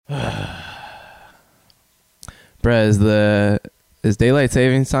Bruh, is daylight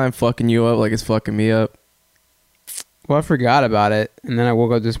savings time fucking you up like it's fucking me up? Well, I forgot about it, and then I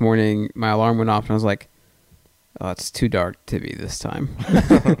woke up this morning. My alarm went off, and I was like, "Oh, it's too dark to be this time."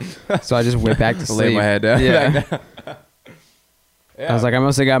 So I just went back to sleep. Lay my head down. Yeah. I was like, I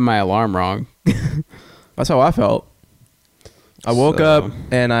must have got my alarm wrong. That's how I felt. I woke up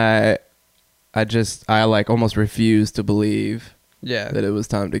and I like almost refused to believe that it was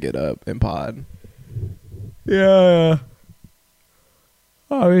time to get up and pod. Yeah.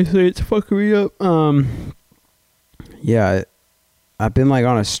 Obviously, it's fucking me up. Yeah, I've been like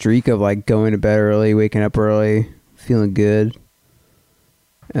on a streak of like going to bed early, waking up early, feeling good.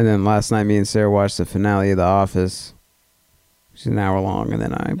 And then last night, me and Sarah watched the finale of The Office, which is an hour long, and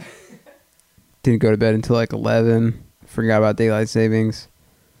then I didn't go to bed until like 11. Forgot about daylight savings,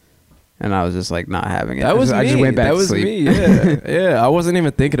 and I was just like not having it. That was me. I just went back that to was sleep. me. Yeah, yeah. I wasn't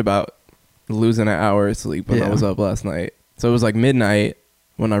even thinking about losing an hour of sleep when I was up last night. So it was like midnight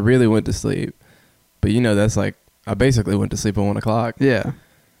when I really went to sleep. But you know, that's like I basically went to sleep at 1 o'clock. Yeah.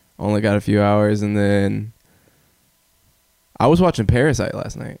 Only got a few hours, and then I was watching Parasite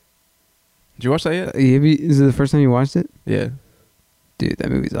last night. Did you watch that yet? Is it the first time you watched it? Yeah. Dude, that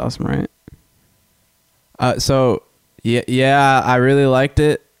movie's awesome, right? So yeah, I really liked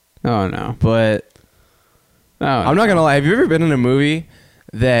it. Oh no. But I'm not gonna lie. Have you ever been in a movie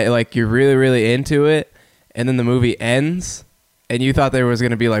that like you're really, really into it, and then the movie ends, and you thought there was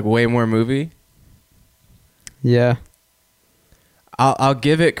gonna be like way more movie? Yeah. I'll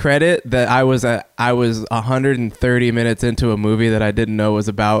give it credit that I was 130 minutes into a movie that I didn't know was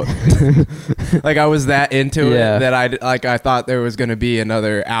about. Like I was that into it that I thought there was gonna be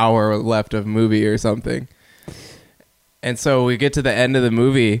another hour left of movie or something. And so we get to the end of the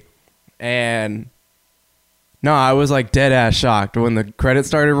movie, and no, I was like dead ass shocked when the credits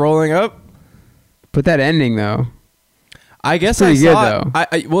started rolling up. But that ending though, I guess pretty I saw good,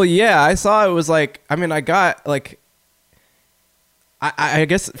 it. Well, yeah, I saw it was like. I mean, I got like. I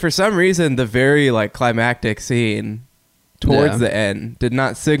guess for some reason the very like climactic scene towards the end did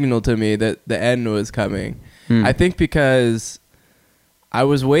not signal to me that the end was coming. I think because I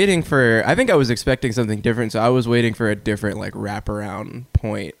was waiting for. I think I was expecting something different, so I was waiting for a different like wraparound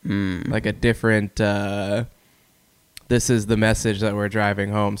point, like a different. This is the message that we're driving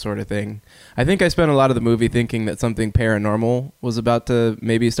home, sort of thing. I think I spent a lot of the movie thinking that something paranormal was about to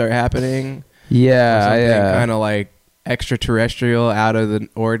maybe start happening. Yeah, kind of like extraterrestrial, out of the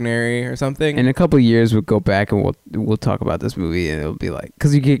ordinary, or something. In a couple of years, we'll go back and we'll talk about this movie, and it'll be like,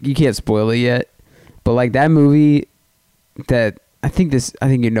 because you can't spoil it yet, but like that movie, that I think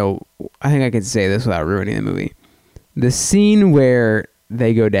you know, I think I can say this without ruining the movie. The scene where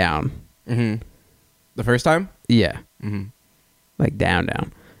they go down, the first time, like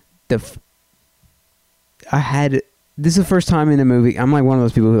down. This is the first time in a movie. I'm like one of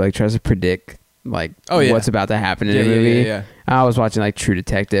those people who like tries to predict like what's about to happen in a movie. Yeah. I was watching like True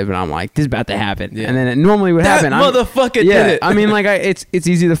Detective, and I'm like, this is about to happen, and then it normally would happen. Motherfucker did it. I mean, like it's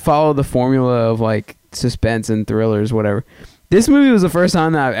easy to follow the formula of like suspense and thrillers, whatever. This movie was the first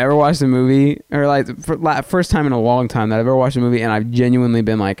time that I've ever watched a movie, or like first time in a long time that I've ever watched a movie, and I've genuinely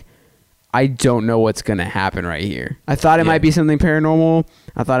been like, I don't know what's gonna happen right here. I thought it might be something paranormal.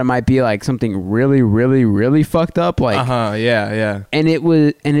 I thought it might be like something really, really, really fucked up. Like, yeah. And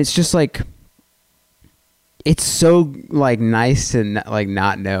it's just like, it's so like nice to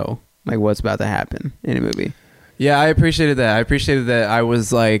not know like what's about to happen in a movie. Yeah, I appreciated that. I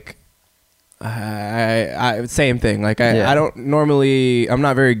was like, I same thing. Like I don't normally. I'm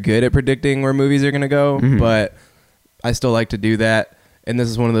not very good at predicting where movies are gonna go, but I still like to do that. And this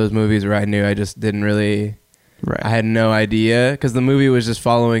is one of those movies where I knew I just didn't really. Right. I had no idea because the movie was just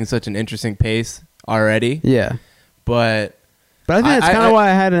following such an interesting pace already. Yeah. But I think that's kind of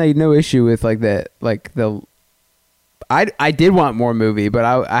why I had no issue with like that. Like I did want more movie, but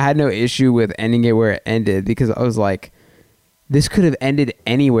I had no issue with ending it where it ended, because I was like, this could have ended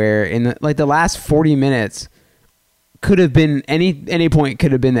anywhere in the last 40 minutes could have been any point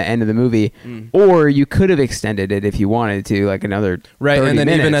could have been the end of the movie, or you could have extended it if you wanted to, like another 30 and then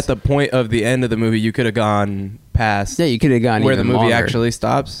minutes. even at the point of the end of the movie, you could have gone past. Yeah, you could have gone where even the movie longer. actually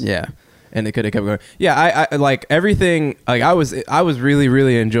stops. Yeah. And it could have kept going. Yeah, I like everything. Like I was really,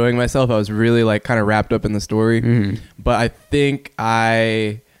 really enjoying myself. I was really like kind of wrapped up in the story. But I think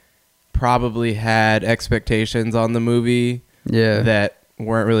I probably had expectations on the movie that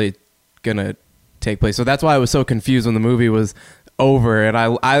weren't really gonna take place. So that's why I was so confused when the movie was over. And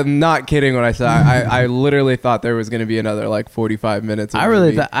I'm not kidding when I said I literally thought there was gonna be another like 45 minutes. I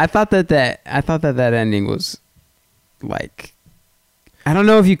thought that ending was like. I don't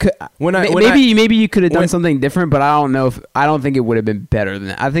know if you could. Maybe you could have done something different, but I don't think it would have been better than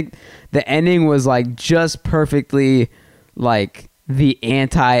that. I think the ending was like just perfectly like the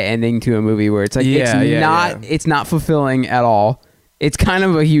anti-ending to a movie where it's like it's not fulfilling at all. It's kind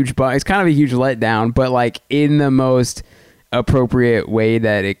of a huge letdown, but like in the most appropriate way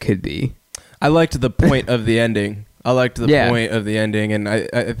that it could be. I liked the point of the ending. Point of the ending, and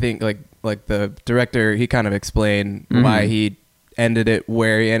I think like the director, he kind of explained why he ended it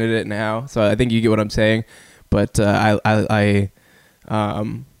where he ended it now. So I think you get what I'm saying. But I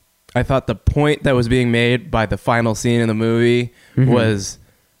thought the point that was being made by the final scene in the movie was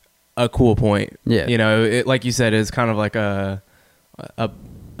a cool point. Yeah, you know, it, like you said, is kind of like a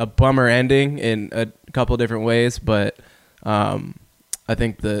bummer ending in a couple different ways, but I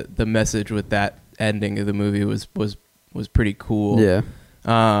think the message with that ending of the movie was pretty cool. Yeah.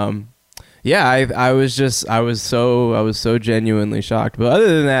 I was so genuinely shocked. But other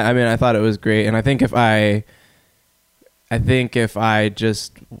than that, I mean, I thought it was great. And I think if I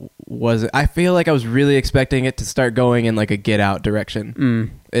just wasn't, I feel like I was really expecting it to start going in like a Get Out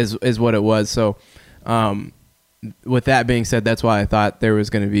direction is what it was. So, with that being said, that's why I thought there was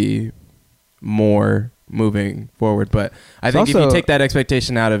going to be more moving forward. But I think if you take that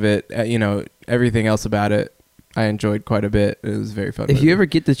expectation out of it, you know, everything else about it, I enjoyed quite a bit. It was very fun. If you ever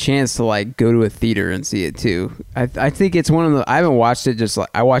get the chance to like go to a theater and see it too, I think it's one of the. I haven't watched it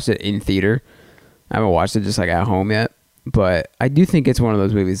I watched it in theater. I haven't watched it just like at home yet, but I do think it's one of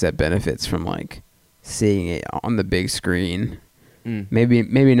those movies that benefits from like seeing it on the big screen.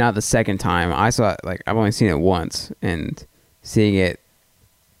 Maybe not the second time. I saw it, like I've only seen it once, and seeing it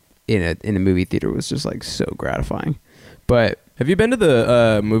in a movie theater was just like so gratifying. But have you been to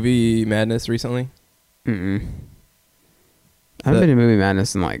the Movie Madness recently? I haven't been to Movie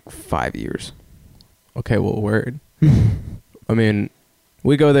Madness in like 5 years. Okay, well, word. I mean,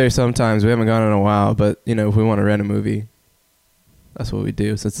 we go there sometimes. We haven't gone in a while, but you know, if we want to rent a movie, that's what we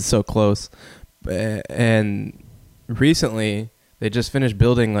do since it's so close. And recently, they just finished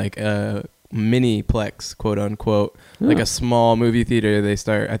building like a mini-plex, quote unquote, like a small movie theater.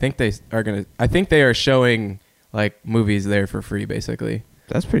 I think they are showing like movies there for free, basically.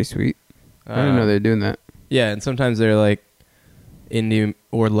 That's pretty sweet. I didn't know they were doing that. Yeah, and sometimes they're like indie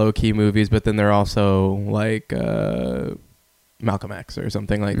or low-key movies, but then they're also like Malcolm X or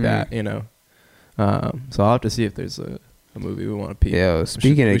something like that, you know. So I'll have to see if there's a movie we want to peek. Yo,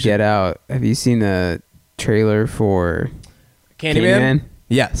 speaking of Get Out, have you seen the trailer for Candyman?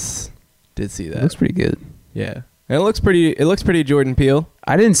 Yes, did see that. It looks pretty good. Yeah, and it looks pretty Jordan Peele.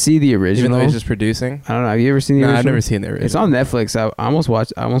 I didn't see the original. Even though he's just producing. I don't know. Have you ever seen the original? I've never seen the original. It's on Netflix. I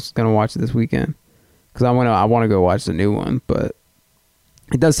almost gonna watch it this weekend because I want to go watch the new one. But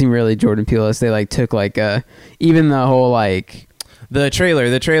it does seem really Jordan Peele-esque. They like took like even the whole like the trailer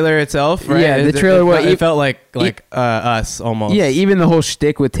itself, right? Yeah, the trailer. It felt like Us almost. Yeah, even the whole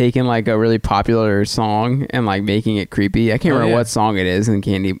shtick with taking like a really popular song and like making it creepy. I can't remember what song it is in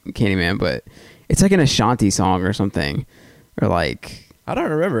Candyman, but it's like an Ashanti song or something, or like. I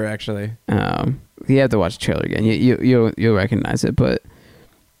don't remember actually. You have to watch the trailer again. You'll recognize it, but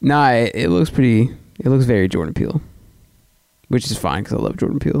it looks pretty. It looks very Jordan Peele, which is fine because I love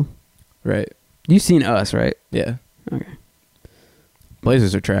Jordan Peele. Right. You've seen Us, right? Yeah. Okay.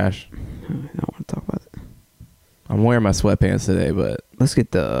 Blazers are trash. I don't want to talk about it. I'm wearing my sweatpants today, but let's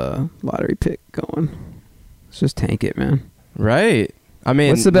get the lottery pick going. Let's just tank it, man. Right. I mean,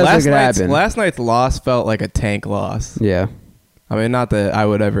 what's the best that could happen? Last night's loss felt like a tank loss. Yeah. I mean, not that I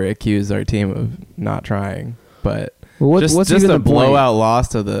would ever accuse our team of not trying, but what's just a blowout loss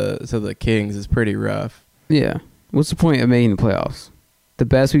to the Kings is pretty rough. Yeah. What's the point of making the playoffs? The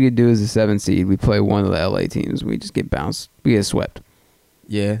best we could do is a 7 seed. We play one of the LA teams. We just get bounced. We get swept.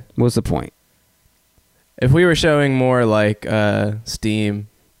 Yeah. What's the point? If we were showing more like steam,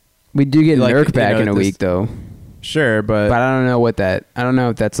 we do get Nurk back in a week though. Sure, but I don't know what that. I don't know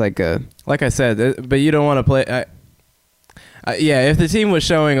if that's like a. Like I said, but you don't want to play. Yeah, if the team was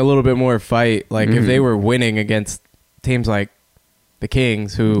showing a little bit more fight, like if they were winning against teams like the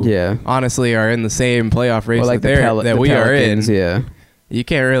Kings, who honestly are in the same playoff race like that we are in, yeah, you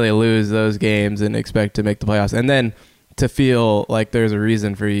can't really lose those games and expect to make the playoffs, and then to feel like there's a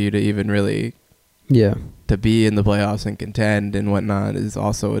reason for you to even really, to be in the playoffs and contend and whatnot is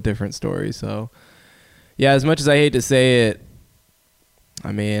also a different story. So, yeah, as much as I hate to say it,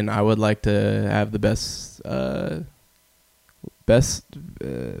 I mean, I would like to have the best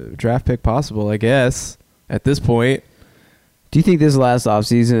draft pick possible, I guess, at this point. Do you think this last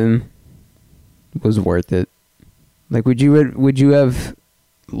offseason was worth it? Like, would you have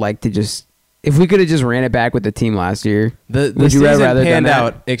liked to just if we could have just ran it back with the team last year, the would you season rather panned done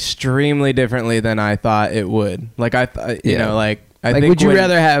that? out extremely differently than I thought it would. Like I think would you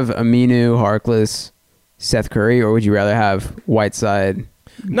rather have Aminu, Harkless, Seth Curry, or would you rather have Whiteside?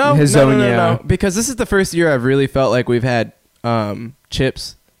 No, because this is the first year I've really felt like we've had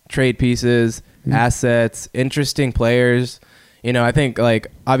chips, trade pieces, assets, interesting players. I think like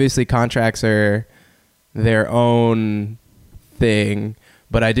obviously contracts are their own thing,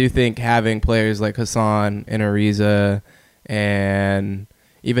 but I do think having players like Hassan and Ariza and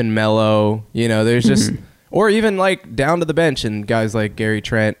even Melo, there's just or even like down to the bench and guys like Gary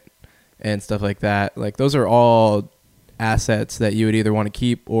Trent and stuff like that. Like those are all assets that you would either want to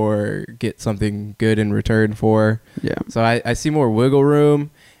keep or get something good in return for. Yeah. So I see more wiggle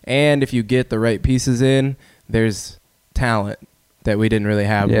room, and if you get the right pieces in, there's talent that we didn't really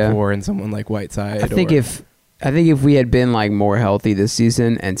have before in someone like Whiteside. I think if we had been like more healthy this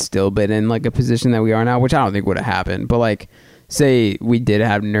season and still been in like a position that we are now, which I don't think would have happened, but like say we did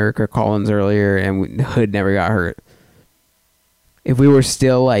have Nurk or Collins earlier and Hood never got hurt, if we were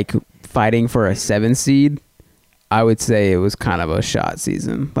still like fighting for a 7 seed, I would say it was kind of a shot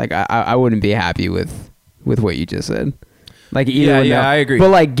season. Like I wouldn't be happy with what you just said. Like I agree. But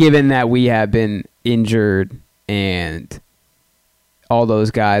like given that we have been injured and all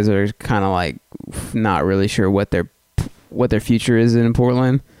those guys are kind of like not really sure what their future is in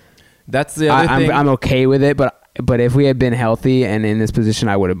Portland. That's the other thing. I'm okay with it, but if we had been healthy and in this position,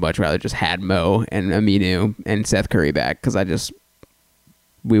 I would have much rather just had Mo and Aminu and Seth Curry back because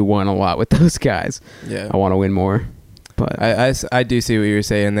we won a lot with those guys. Yeah, I want to win more. But I do see what you're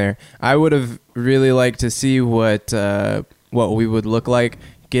saying there. I would have really liked to see what we would look like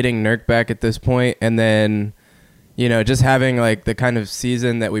getting Nurk back at this point, and then just having like the kind of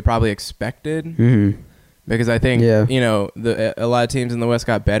season that we probably expected. Mm-hmm. Because I think a lot of teams in the West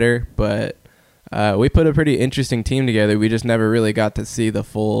got better, but we put a pretty interesting team together. We just never really got to see the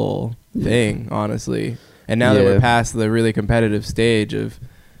full thing, honestly. And now that we're past the really competitive stage of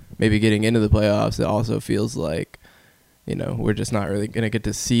maybe getting into the playoffs, it also feels like we're just not really going to get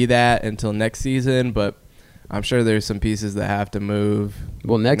to see that until next season. But I'm sure there's some pieces that have to move.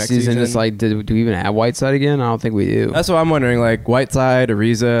 Well, next season it's like, do we even have Whiteside again? I don't think we do. That's what I'm wondering. Like Whiteside,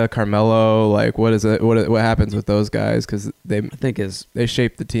 Ariza, Carmelo, like what is it? What happens with those guys? Because they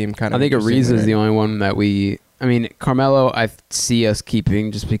shape the team kind of. I think Ariza is the only one that Carmelo I see us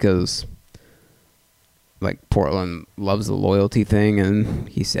keeping just because like Portland loves the loyalty thing, and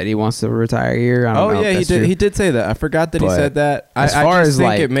he said he wants to retire here. I don't know if that's true. He did say that. I forgot that he said that. I just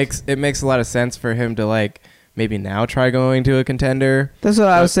think it makes a lot of sense for him to like maybe now try going to a contender. That's what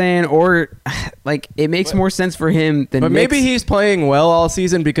I was saying. Or like it makes more sense for him than. But maybe he's playing well all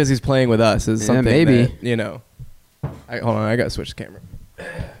season because he's playing with us. Is something maybe that, hold on, I gotta switch the camera.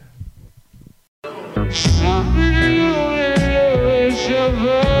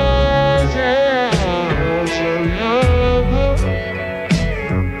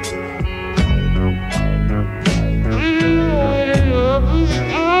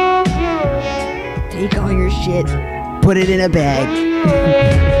 Take all your shit, put it in a bag.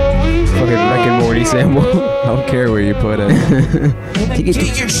 Fucking Rick and Morty Samuel. I don't care where you put it.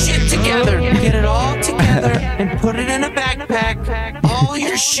 Get your shit together. Get it all together and put it in a backpack. All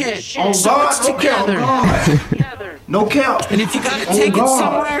your shit. Together. No cap. And if you gotta take it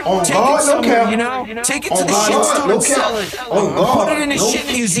somewhere, take it somewhere, take it to the shit store and sell it. Put it in a shit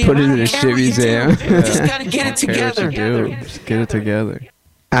museum. Put it in a shit museum. You just gotta get it together. Just get it together.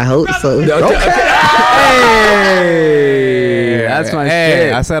 I hope so. Hey, that's my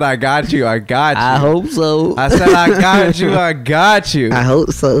shit. I said I got you. I got you. I hope so. I said I got you. I got you. I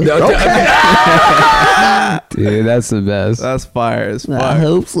hope so. Dude, that's the best. That's fire. It's fire. I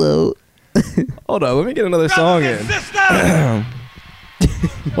hope so. Hold on, let me get another song in.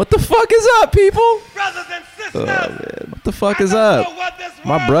 What the fuck is up, people? Brothers and sisters. Oh, man. What the fuck is up?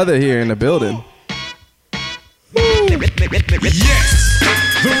 My brother here in the building. Yes,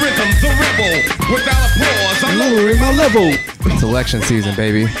 the rhythm, the rebel. Without applause, I'm lowering my level. It's election season,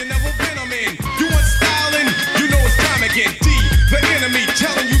 baby. You never been a man. You want styling? You know it's time to get D. The enemy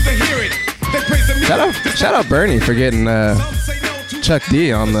telling you to hear it. They praise the music. Shout out Bernie for getting Chuck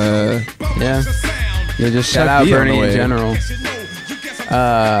D on the Just shout out Bernie in general.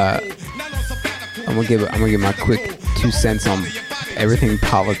 I'm gonna give my quick 2 cents on everything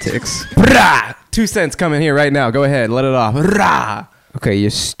politics. 2 cents coming here right now. Go ahead, let it off. Okay, you're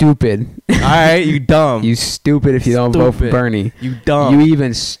stupid. All right, you dumb. You stupid if you don't vote for Bernie. You dumb. You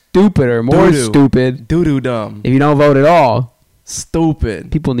even stupider, more stupid. Doo-doo dumb. If you don't vote at all.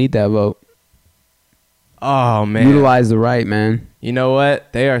 Stupid. People need that vote. Oh man. Utilize the right, man. You know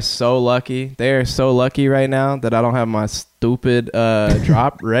what? They are so lucky. They are so lucky right now that I don't have my stupid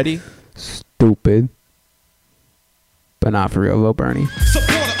drop ready. Stupid. But not for real. Vote Bernie.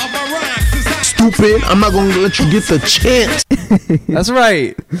 Supporter of my rhymes, 'cause I Stupid. I'm not gonna let you get the chance. That's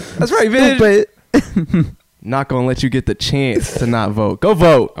right. That's right, bitch. Stupid. Not gonna let you get the chance to not vote. Go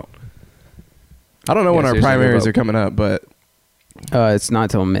vote. I don't know when our seriously, go primaries vote. are coming up, but It's not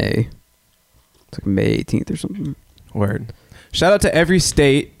till May. It's like May 18th or something. word. Shout out to every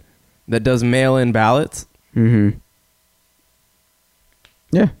state that does mail-in ballots. Mm-hmm.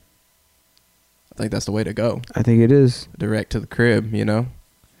 Yeah, I think that's the way to go. I think it is. Direct to the crib, you know.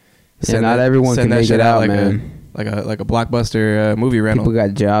 Yeah, not everyone can that make shit it out, like man. a blockbuster movie rental. People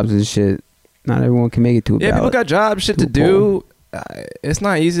got jobs and shit. Not everyone can make it to a Yeah, people ballot. got jobs, shit to do. It's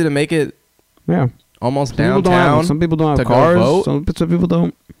not easy to make it Yeah. almost Some people don't have- downtown. Some people don't to have go cars. vote. Some people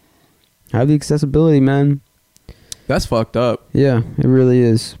don't have the accessibility, man. That's fucked up. Yeah, it really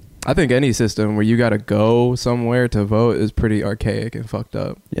is. I think any system where you got to go somewhere to vote is pretty archaic and fucked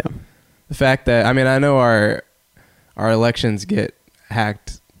up. Yeah. The fact that I know our elections get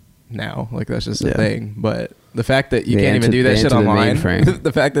hacked now, like that's just a Yeah. thing. But the fact that you They can't even enter- do they that shit enter the online, mainframe.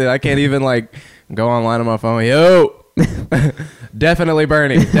 the fact that I can't even like go online on my phone, yo, definitely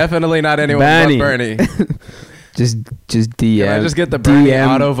Bernie, definitely not anyone Bernie. but Bernie. Just DM. Can I just get the Bernie DM.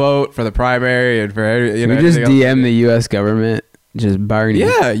 auto vote for the primary and for every, you know? We just everything else? DM the U.S. government. Just Bernie.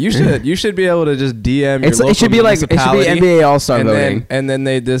 Yeah, you should. You should be able to just DM your local It should be like municipality, NBA All Star and voting. then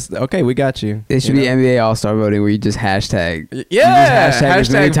they just okay, we got you. It should you be know? NBA All Star voting where you just hashtag. Yeah, You just hashtag as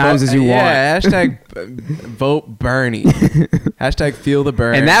many times as you Yeah, hashtag vote Bernie. Hashtag feel the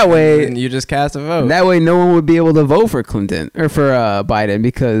burn. And that way- and you just cast a vote. And that way, no one would be able to vote for Clinton or for Biden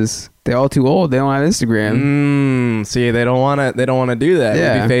because they're all too old. They don't have Instagram. See, they don't want to. They don't want to do that.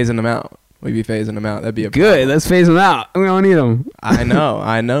 Yeah. We'd be phasing them out. We'd be phasing them out. That'd be a Good. problem. Let's phase them out. We don't need them. I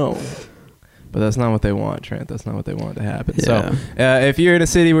know. But that's not what they want, Trent. That's not what they want to happen. Yeah. So, if you're in a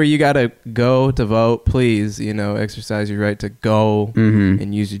city where you gotta go to vote, please, exercise your right to go Mm-hmm.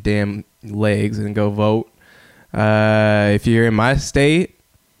 and use your damn legs and go vote. If you're in my state,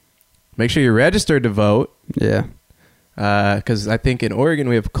 make sure you're registered to vote. Yeah. Because I think in Oregon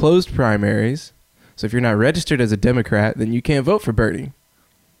we have closed primaries. So if you're not registered as a Democrat, then you can't vote for Bernie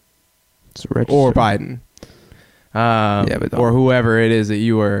It's registered. or Biden. But or whoever it is that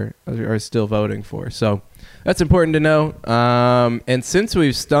you are still voting for. So that's important to know. And since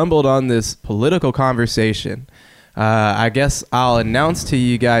we've stumbled on this political conversation, I guess I'll announce to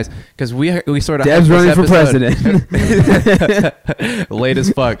you guys because we sort of Deb's running for president. late as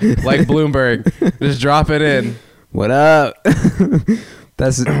fuck, like Bloomberg, just drop it in. What up?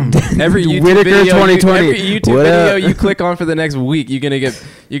 That's Every YouTube Whitaker video, 2020. every YouTube What video up? you click on for the next week, you're gonna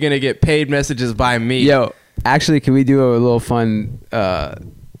get paid messages by me. Yo, actually, can we do a little fun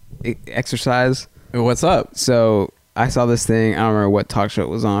exercise? What's up? So I saw this thing. I don't remember what talk show it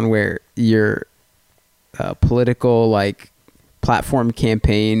was on, where your political platform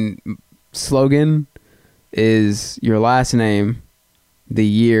campaign slogan is your last name, the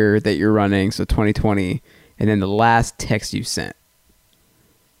year that you're running, so 2020, and then the last text you sent.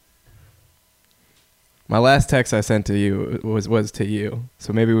 My last text I sent to you was to you,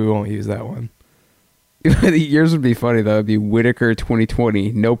 so maybe we won't use that one. Yours would be funny though. It'd be Whitaker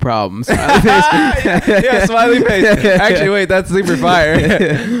 2020, no problems. Yeah, smiley face. Actually, wait, that's super fire.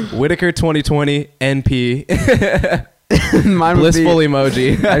 Whitaker 2020 NP. Mine would Blissful be,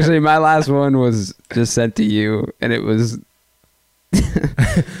 emoji. actually, my last one was just sent to you, and it was.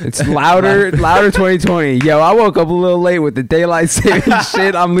 It's louder 2020. Yo, I woke up a little late with the daylight savings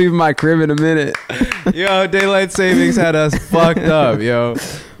shit. I'm leaving my crib in a minute. Yo, daylight savings had us fucked up, yo.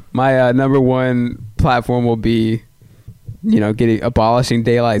 My number one platform will be, abolishing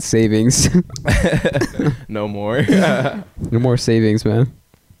daylight savings. No more. No more savings, man.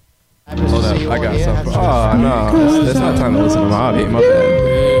 Hold up, I got something. Oh no, it's not time to listen to my hobby. My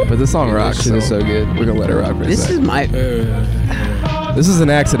bad. But this song rocks. This shit is so good. We're gonna let it rock for a This second. This is an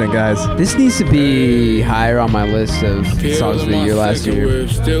accident, guys. This needs to be higher on my list of songs of the year last year.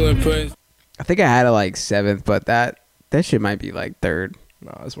 I think I had it like 7th, but that shit might be like 3rd.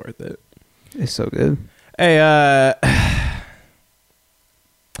 No, it's worth it. It's so good. Hey,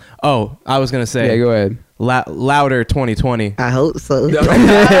 oh, I was gonna say. Yeah, go ahead. Louder 2020. I hope so.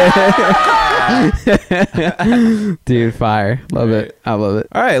 Dude, fire. Love it. I love it.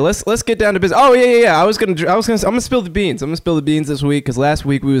 All right, let's get down to business. Oh yeah. I'm gonna spill the beans. I'm gonna spill the beans this week because last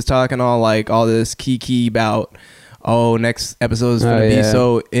week we was talking all this kiki about next episode is gonna be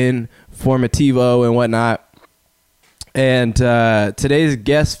so informativo and whatnot. And today's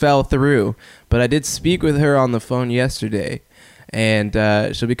guest fell through, but I did speak with her on the phone yesterday, and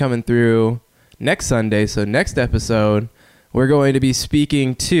she'll be coming through next Sunday. So next episode, we're going to be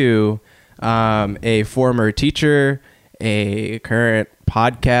speaking to a former teacher, a current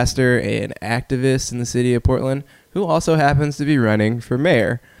podcaster, an activist in the city of Portland, who also happens to be running for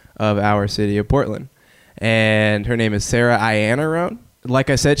mayor of our city of Portland. And her name is Sarah Iannarone. Like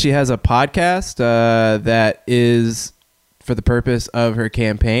I said, she has a podcast that is for the purpose of her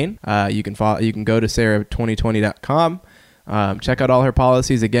campaign. You can go to sarah2020.com. Check out all her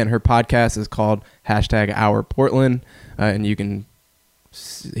policies. Again, her podcast is called #OurPortland, and you can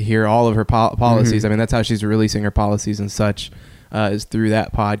hear all of her policies. I mean, that's how she's releasing her policies and such, is through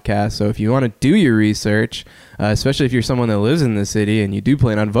that podcast. So if you want to do your research, especially if you're someone that lives in the city and you do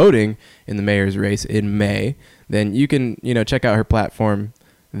plan on voting in the mayor's race in May, then you can, check out her platform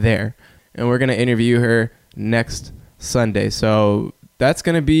there. And we're going to interview her next Sunday. So that's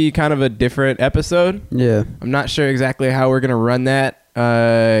going to be kind of a different episode. Yeah. I'm not sure exactly how we're going to run that.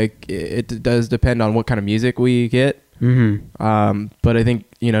 It does depend on what kind of music we get. But I think,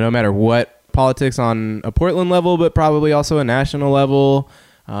 no matter what, politics on a Portland level, but probably also a national level,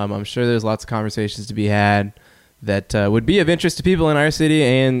 I'm sure there's lots of conversations to be had that would be of interest to people in our city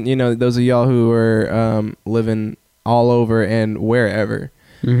and, those of y'all who are living all over and wherever.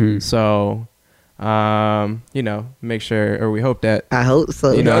 So, make sure, or we hope that, I hope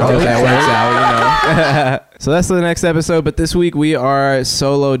so. that works out, So that's the next episode, but this week we are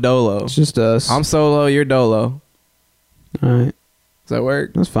solo dolo. It's just us. I'm solo, you're dolo. All right. Does that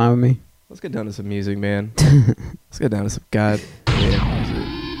work? That's fine with me. Let's get down to some music, man. Let's get down to some goddamn music.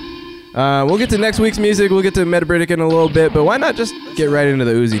 We'll get to next week's music. We'll get to Metacritic in a little bit, but why not just get right into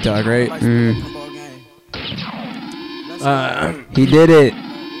the Uzi talk, right? He did it.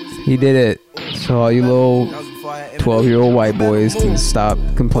 He did it. So all you little 12-year-old white boys can stop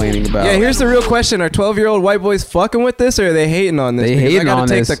complaining about. Yeah, here's the real question: are 12-year-old white boys fucking with this, or are they hating on this? They Because hating I gotta on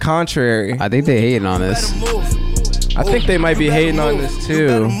take this. the contrary. I think they hating on this. I think they might be hating on this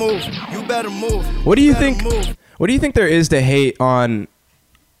too. What do you think? What do you think there is to hate on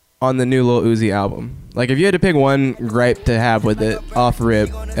the new Lil Uzi album? Like, if you had to pick one gripe to have with it off rip,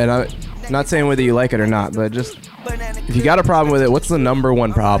 and I'm not saying whether you like it or not, but just if you got a problem with it, what's the number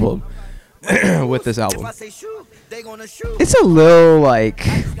one problem with this album? It's a little like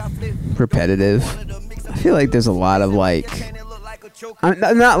repetitive. I feel like there's a lot of like,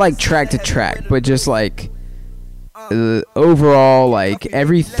 not like track to track, but just like overall, like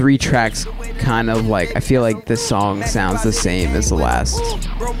every 3 tracks kind of like, I feel like the song sounds the same as the last.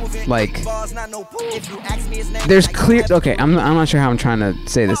 Like there's clear, okay, I'm not sure how I'm trying to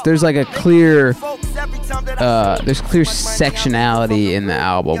say this. There's like a clear there's clear sectionality in the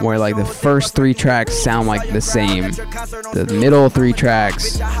album where like the first 3 tracks sound like the same, the middle 3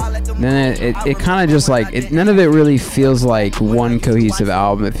 tracks, then it kind of just like none of it really feels like one cohesive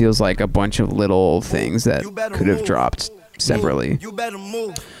album. It feels like a bunch of little things that could have dropped separately.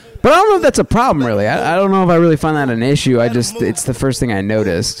 But I don't know if that's a problem, really. I don't know if I really find that an issue. It's the first thing I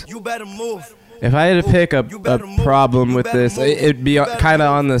noticed. If I had to pick a problem with this, it'd be kind of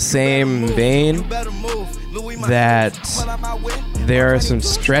on the same vein that there are some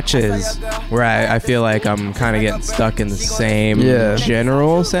stretches where I feel like I'm kind of getting stuck in the same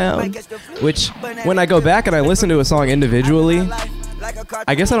general sound, which when I go back and I listen to a song individually,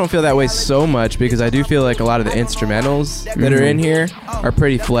 I guess I don't feel that way so much because I do feel like a lot of the instrumentals that are in here are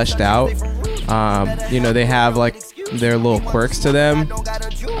pretty fleshed out. They have like their little quirks to them.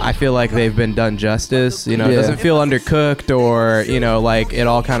 I feel like they've been done justice. It doesn't feel undercooked or, like it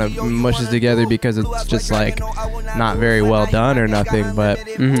all kind of mushes together because it's just like not very well done or nothing. But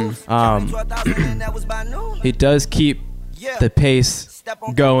he does keep the pace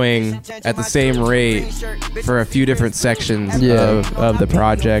going at the same rate for a few different sections of the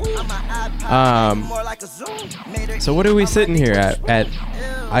project. So what are we sitting here at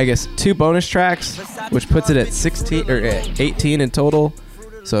I guess 2 bonus tracks, which puts it at 16 or 18 in total.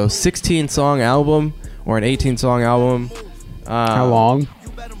 So 16 song album or an 18 song album. How long?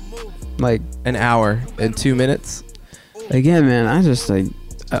 Like an hour and 2 minutes. Again, man, I just like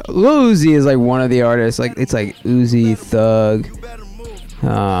Lil Uzi is like one of the artists. Like it's like Uzi, Thug.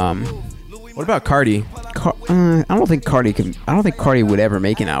 What about Cardi? I don't think Cardi would ever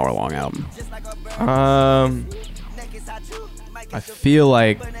make an hour-long album. I feel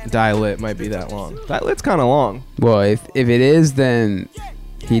like Die Lit might be that long. Die Lit's kind of long. Well, if it is, then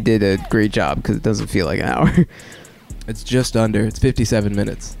he did a great job because it doesn't feel like an hour. It's just under. It's 57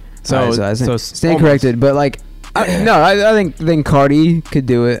 minutes. So stand corrected. But like, I think Cardi could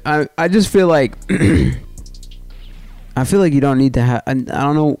do it. I just feel like I feel like you don't need to have. I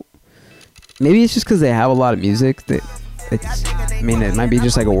don't know. Maybe it's just because they have a lot of music that. I mean, it might be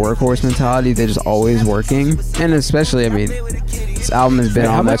just like a workhorse mentality. They're just always working, and especially, I mean, this album has been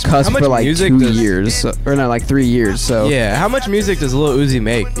on the cusp for like 2 years, or no, like 3 years. So yeah, how much music does Lil Uzi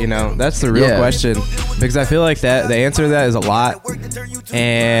make? You know, that's the real question, because I feel like that the answer to that is a lot,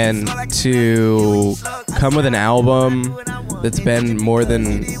 and to come with an album that's been more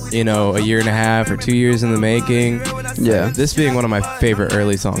than, you know, a year and a half or 2 years in the making. Yeah, this being one of my favorite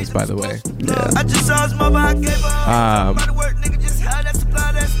early songs, by the way. Yeah.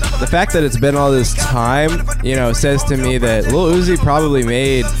 The fact that it's been all this time, you know, says to me that Lil Uzi probably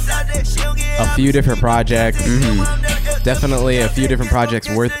made a few different projects. Mm-hmm. Definitely a few different projects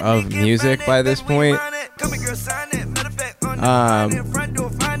worth of music by this point.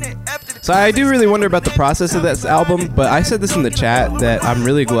 So I do really wonder about the process of this album, but I said this in the chat that I'm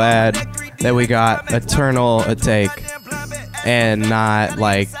really glad that we got Eternal a Take and not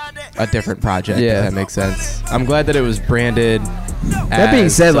like a different project. Yeah, if that makes sense. I'm glad that it was branded. That being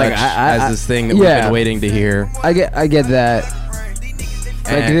said, like as this thing that we've been waiting to hear. I get that.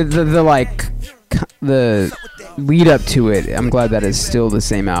 Like the lead up to it, I'm glad that it's still the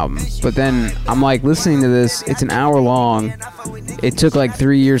same album. But then I'm like listening to this. It's an hour long. It took like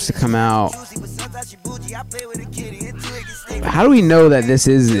 3 years to come out. How do we know that this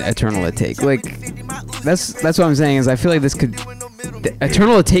is Eternal a Take? Like that's what I'm saying is I feel like this could.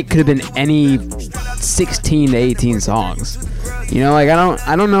 Eternal a Take could have been any 16 to 18 songs. You know, like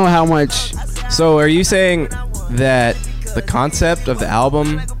I don't know how much. So are you saying that the concept of the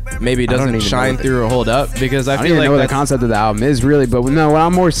album maybe doesn't shine through or hold up? Because I feel like know what the concept of the album is really, but no, what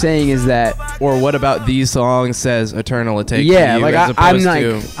I'm more saying is that. Or what about these songs says Eternal a Take? Yeah, like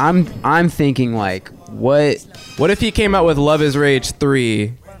I'm thinking like what if he came out with Love Is Rage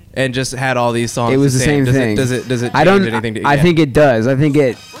 3 and just had all these songs? It was the same thing. Does it change anything? I think it does. I think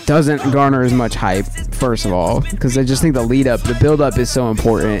it doesn't garner as much hype, first of all, because I just think the lead up, the build up is so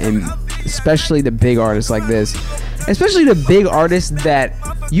important, and especially the big artists like this, especially the big artists that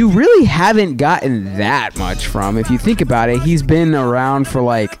you really haven't gotten that much from. If you think about it, he's been around for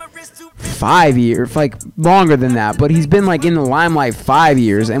like 5 years, like longer than that, but he's been like in the limelight 5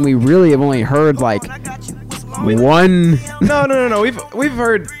 years, and we really have only heard like one. No. We've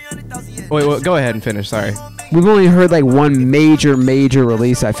heard. Wait, go ahead and finish. Sorry. We've only heard like one major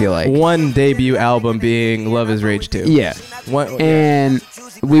release, I feel like. One debut album being Love Is Rage 2. Yeah. And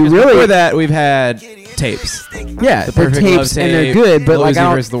we really... Before that, we've had tapes. Yeah, the tapes, and they're good, but like I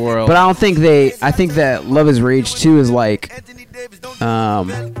don't think I think that Love Is Rage 2 is like...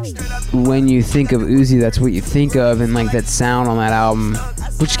 when you think of Uzi, that's what you think of, and like that sound on that album,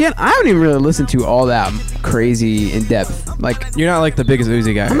 which again I haven't even really listened to all that crazy in depth. Like, you're not like the biggest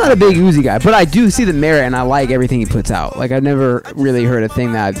Uzi guy. I'm not a big Uzi guy, but I do see the merit and I like everything he puts out. Like, I've never really heard a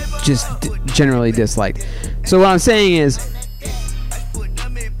thing that I've just generally disliked. So what I'm saying is,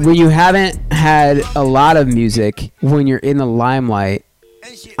 when you haven't had a lot of music, when you're in the limelight,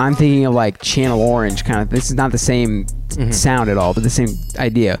 I'm thinking of like Channel Orange kind of. This is not the same sound at all, but the same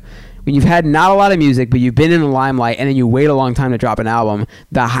idea. When you've had not a lot of music, but you've been in the limelight, and then you wait a long time to drop an album,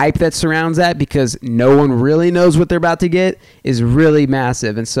 the hype that surrounds that, because no one really knows what they're about to get, is really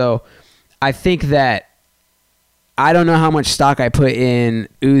massive. And so I think that I don't know how much stock I put in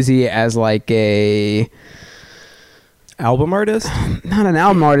Uzi as like a... album artist? Not an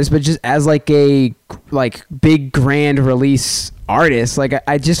album artist, but just as like a big grand release artist. Like,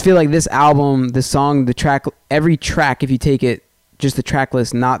 I just feel like this album, the song, the track, every track, if you take it, just the track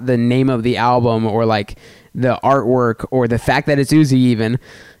list, not the name of the album or like the artwork or the fact that it's Uzi even,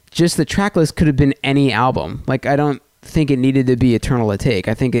 just the track list could have been any album. Like, I don't think it needed to be Eternal a Take.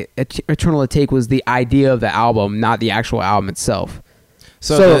 I think Eternal a Take was the idea of the album, not the actual album itself.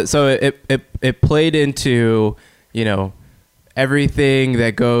 So it played into, you know, everything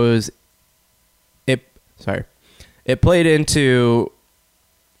that goes. It played into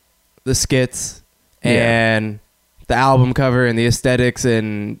the skits and the album cover and the aesthetics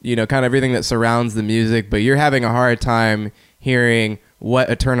and, you know, kind of everything that surrounds the music, but you're having a hard time hearing what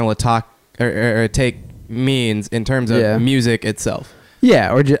Eternal a Take means in terms of music itself.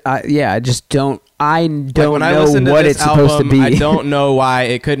 Yeah, or I just don't. I don't know what it's album, supposed to be. I don't know why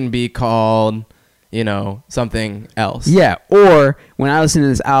it couldn't be called, you know, something else. Yeah, or when I listen to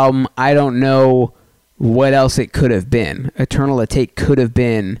this album, I don't know what else it could have been. Eternal a Take could have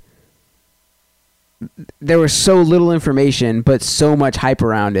been. There was so little information, but so much hype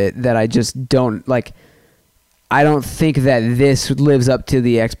around it that I just don't like. I don't think that this lives up to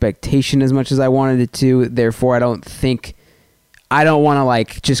the expectation as much as I wanted it to. Therefore, I don't want to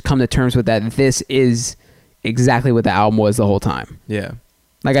like just come to terms with that. This is exactly what the album was the whole time. Yeah.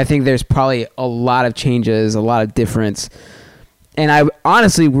 Like, I think there's probably a lot of changes, a lot of difference. And I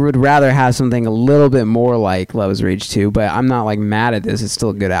honestly would rather have something a little bit more like Love is Rage 2, but I'm not like mad at this. It's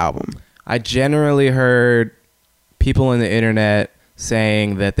still a good album. I generally heard people on the internet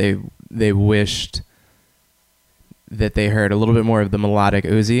saying that they wished that they heard a little bit more of the melodic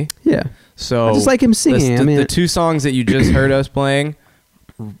Uzi. Yeah. So I just like him singing. The two songs that you just heard us playing,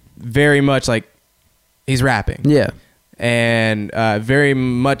 very much like he's rapping. Yeah. And very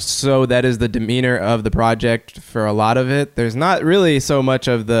much so that is the demeanor of the project for a lot of it. There's not really so much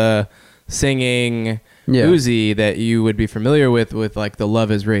of the singing Uzi that you would be familiar with like the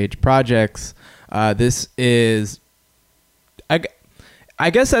Love is Rage projects. This is, I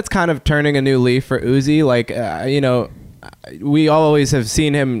guess that's kind of turning a new leaf for Uzi. Like, we always have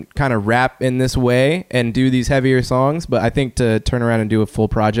seen him kind of rap in this way and do these heavier songs, but I think to turn around and do a full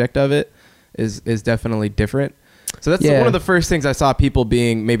project of it is definitely different. So that's one of the first things I saw people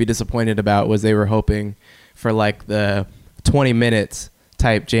being maybe disappointed about, was they were hoping for like the 20 minutes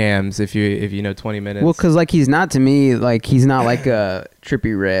type jams, if you know 20 minutes. Well, because like he's not like a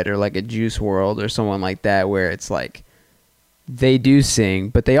Trippie Redd or like a Juice WRLD or someone like that, where it's like they do sing,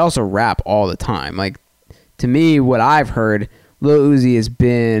 but they also rap all the time. Like, to me, what I've heard, Lil Uzi has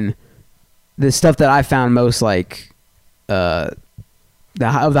been the stuff that I found most like of the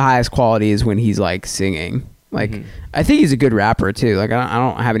highest quality is when he's like singing. Like, I think he's a good rapper too. Like, I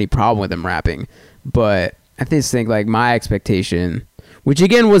don't have any problem with him rapping, but I just think like my expectation, which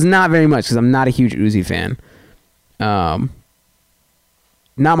again was not very much because I'm not a huge Uzi fan.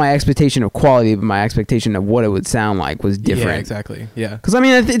 Not my expectation of quality, but my expectation of what it would sound like was different. Yeah, exactly. Yeah. Because I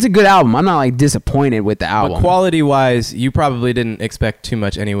mean, it's a good album. I'm not like disappointed with the album. But quality wise, you probably didn't expect too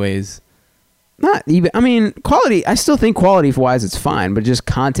much anyways. Not even. I mean, quality. I still think quality-wise it's fine, but just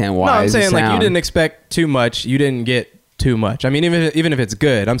content-wise. No, I'm saying like you didn't expect too much. You didn't get too much. I mean, even if it's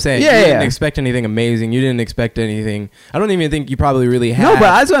good, I'm saying you didn't expect anything amazing. You didn't expect anything. I don't even think you probably really had. No, but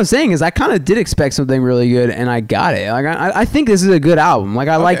that's what I'm saying is I kind of did expect something really good, and I got it. Like I think this is a good album. Like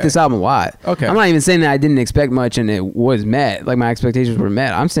I like this album a lot. Okay. I'm not even saying that I didn't expect much and it was met. Like my expectations were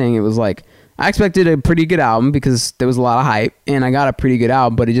met. I'm saying it was like I expected a pretty good album because there was a lot of hype, and I got a pretty good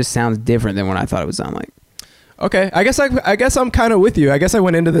album, but it just sounds different than what I thought it would sound like. Okay, I guess I'm kind of with you. I guess I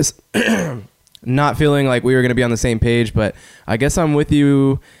went into this not feeling like we were going to be on the same page, but I guess I'm with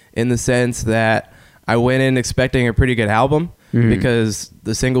you in the sense that I went in expecting a pretty good album because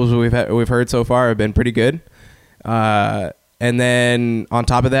the singles we've heard so far have been pretty good. And then on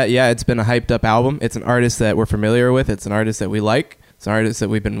top of that, it's been a hyped up album. It's an artist that we're familiar with. It's an artist that we like. It's an artist that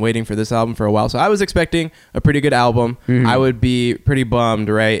we've been waiting for this album for a while. So I was expecting a pretty good album. I would be pretty bummed,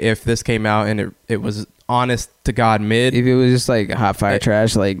 right, if this came out and it was honest to God mid. If it was just like hot fire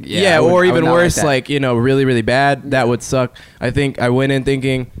trash, like or even worse, like really, really bad, that would suck. I think I went in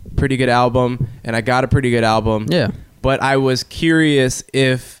thinking pretty good album, and I got a pretty good album. Yeah. But I was curious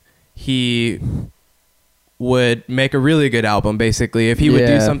if he would make a really good album, basically. If he would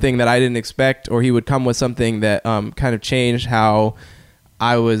do something that I didn't expect, or he would come with something that kind of changed how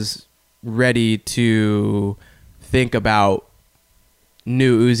I was ready to think about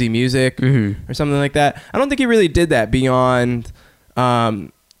new Uzi music or something like that. I don't think he really did that beyond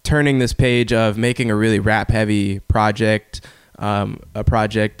turning this page of making a really rap heavy project, a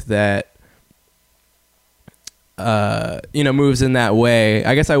project that moves in that way.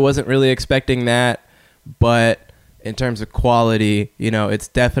 I guess I wasn't really expecting that, but in terms of quality, it's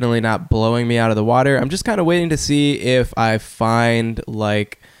definitely not blowing me out of the water. I'm just kind of waiting to see if I find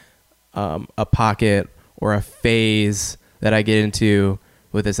like a pocket or a phase that I get into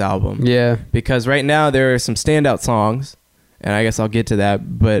with this album. Yeah. Because right now there are some standout songs, and I guess I'll get to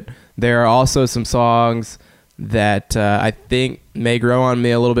that, but there are also some songs that I think may grow on me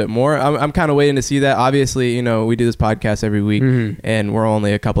a little bit more. I'm kind of waiting to see that. Obviously, we do this podcast every week, and we're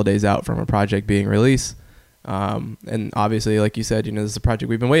only a couple days out from a project being released. And obviously, like you said, this is a project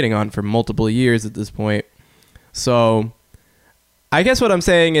we've been waiting on for multiple years at this point. So I guess what I'm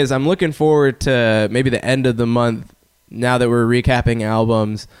saying is I'm looking forward to maybe the end of the month. Now that we're recapping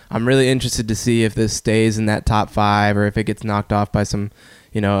albums, I'm really interested to see if this stays in that top 5 or if it gets knocked off by some,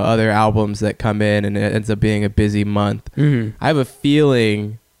 other albums that come in and it ends up being a busy month. I have a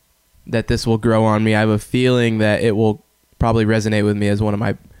feeling that this will grow on me. I have a feeling that it will probably resonate with me as one of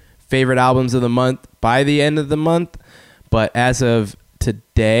my favorite albums of the month by the end of the month. But as of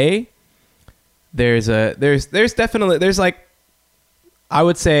today, there's like, I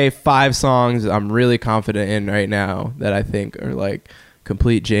would say 5 songs I'm really confident in right now that I think are like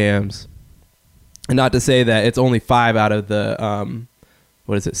complete jams. And not to say that it's only 5 out of the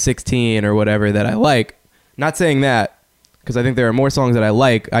 16 or whatever that I like, Not saying that, because I think there are more songs that I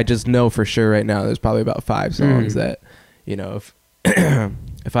like. I just know for sure right now there's probably about 5 songs that, you know, if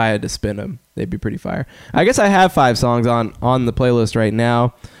if I had to spin them, they'd be pretty fire. I guess I have 5 songs on the playlist right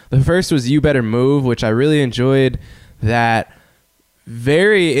now. The first was You Better Move, which I really enjoyed. That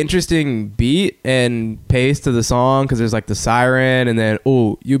very interesting beat and pace to the song, because there's like the siren and then,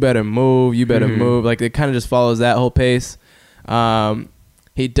 oh, you better move, you better move. Like it kind of just follows that whole pace.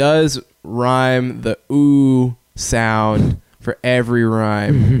 He does rhyme the ooh sound for every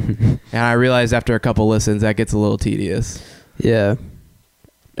rhyme. And I realized after a couple listens that gets a little tedious. Yeah.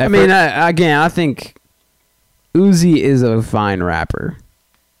 I mean, I think Uzi is a fine rapper.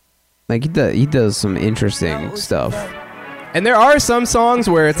 Like he does some interesting stuff. And there are some songs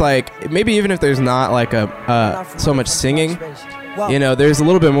where it's like, maybe even if there's not like so much singing, you know, there's a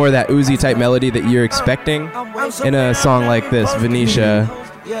little bit more of that Uzi type melody that you're expecting in a song like this, Venetia.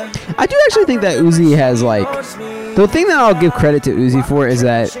 I do actually think that Uzi has like, the thing that I'll give credit to Uzi for is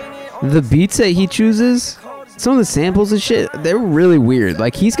that the beats that he chooses, some of the samples and shit, they're really weird.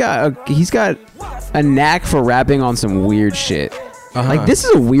 Like he's got a knack for rapping on some weird shit. Like this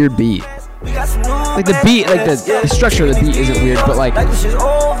is a weird beat. Like the beat, like the structure of the beat isn't weird, but like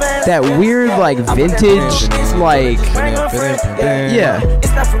that weird like vintage, like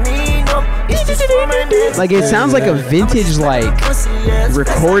like it sounds like a vintage like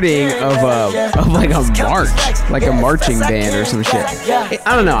recording of like a march, like a marching band or some shit.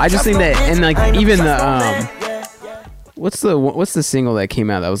 I don't know. I just think that, and like even the what's the single that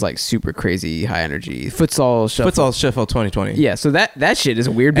came out that was like super crazy high energy? Futsal Shuffle 2020. Yeah, so that shit is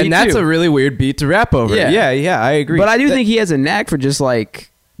a weird beat, and that's too. a really weird beat to rap over. Yeah, I agree. But I do think he has a knack for just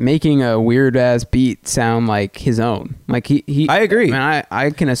like making a weird ass beat sound like his own. Like he I agree. And I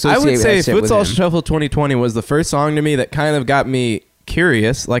can associate. I would say that shit with Futsal him. Shuffle 2020 was the first song to me that kind of got me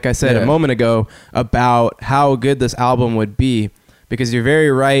curious, like I said a moment ago, about how good this album would be, because you're very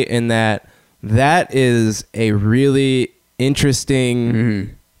right in that is a really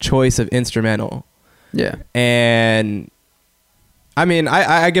interesting choice of instrumental. Yeah. And I mean,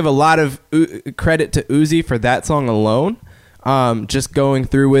 I give a lot of credit to Uzi for that song alone. Just going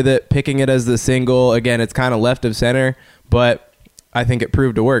through with it, picking it as the single. Again, it's kind of left of center, but I think it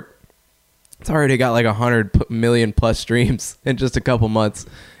proved to work. It's already got like 100 million plus streams in just a couple months.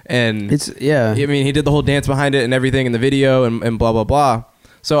 And I mean, he did the whole dance behind it and everything in the video and blah, blah, blah.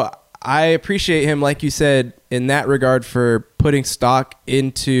 So I appreciate him, like you said, in that regard, for putting stock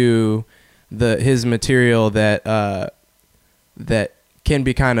into his material that can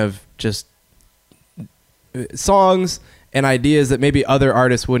be kind of just songs and ideas that maybe other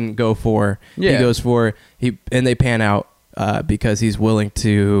artists wouldn't go for. Yeah. He goes for, and they pan out because he's willing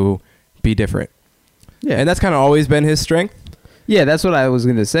to be different. Yeah, and that's kind of always been his strength. Yeah, that's what I was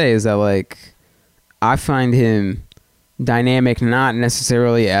going to say, is that like I find him dynamic, not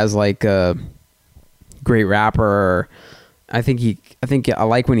necessarily as like a great rapper. Or I think I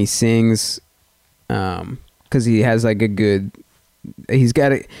like when he sings, because he has like he's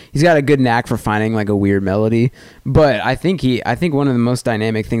got a good knack for finding like a weird melody. But I think one of the most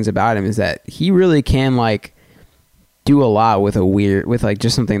dynamic things about him is that he really can like do a lot with like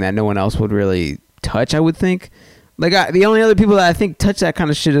just something that no one else would really touch, I would think. Like the only other people that I think touch that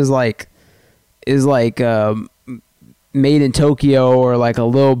kind of shit is like Made in Tokyo, or like a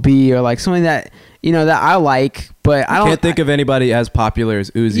Lil B, or like something that, you know, that I like, but I can't think of anybody as popular as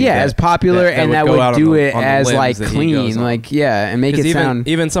Uzi. Yeah, as popular, and that would do it as like clean, like and make it sound.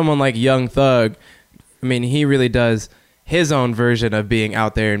 Even someone like Young Thug, I mean, he really does his own version of being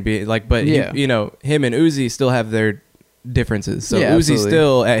out there and being like, but you know, him and Uzi still have their differences. So Uzi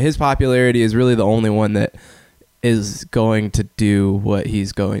still, at his popularity, is really the only one that is going to do what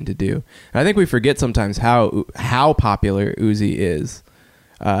he's going to do. And I think we forget sometimes how popular Uzi is.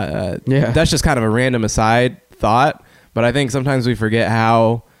 That's just kind of a random aside thought, but I think sometimes we forget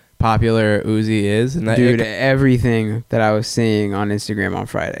how popular Uzi is. And that, dude, everything that I was seeing on Instagram on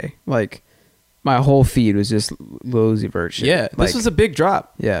Friday, like my whole feed was just Lil Uzi Vert shit. Yeah, this was a big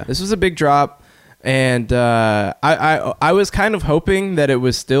drop. Yeah, this was a big drop. And I was kind of hoping that it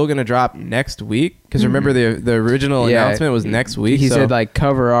was still going to drop next week, because remember the original announcement was next week. He said like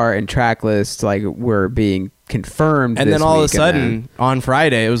cover art and track lists like were being confirmed, and then all of a sudden on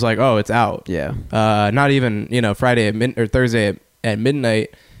Friday it was like, oh, it's out. Yeah. Not even, you know, Friday or Thursday at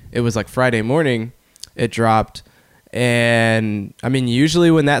midnight. It was like Friday morning it dropped. And I mean, usually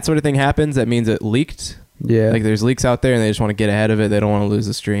when that sort of thing happens, that means it leaked. Yeah. Like there's leaks out there and they just want to get ahead of it. They don't want to lose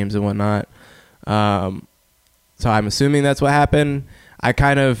the streams and whatnot. So I'm assuming that's what happened. I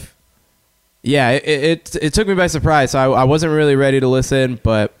kind of, it took me by surprise. So I wasn't really ready to listen,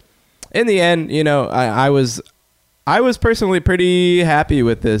 but in the end, you know, I was personally pretty happy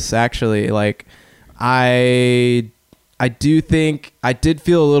with this, actually. Like, I do think I did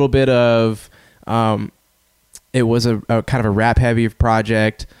feel a little bit of it was a kind of a rap heavy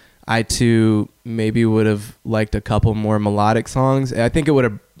project. I too maybe would have liked a couple more melodic songs. I think it would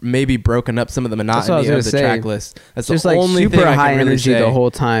have maybe broken up some of the monotony of the track list. That's just the like only super thing I high can really energy say. the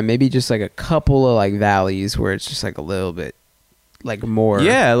whole time. Maybe just like a couple of like valleys where it's just like a little bit like more.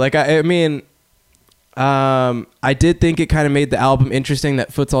 Yeah, like I mean, I did think it kind of made the album interesting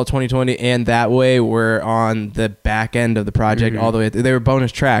that Futsal 2020 and That Way were on the back end of the project all the way. They were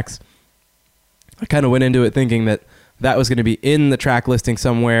bonus tracks. I kind of went into it thinking that was going to be in the track listing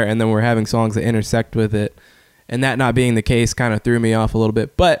somewhere, and then we're having songs that intersect with it. And that not being the case kind of threw me off a little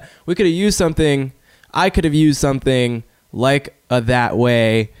bit. But we could have used something. I could have used something like a That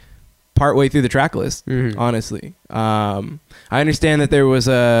Way partway through the track list, honestly. I understand that there was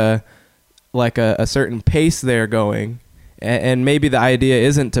a certain pace there going, and maybe the idea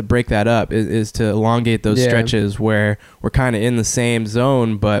isn't to break that up, is to elongate those stretches where we're kind of in the same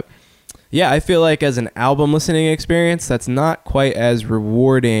zone. But yeah, I feel like as an album listening experience, that's not quite as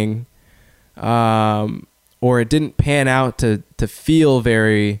rewarding, or it didn't pan out to feel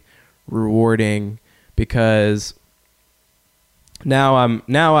very rewarding, because now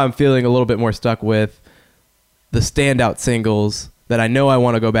I'm feeling a little bit more stuck with the standout singles that I know I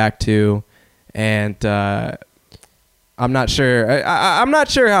want to go back to, and I'm not sure. I'm not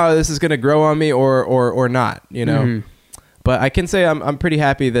sure how this is going to grow on me or not. You know, but I can say I'm pretty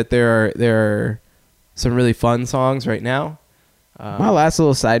happy that there are some really fun songs right now. My last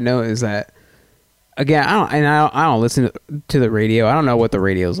little side note is that, again, I don't listen to the radio. I don't know what the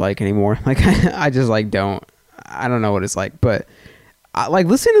radio's like anymore. Like I just like I don't know what it's like. But I, like,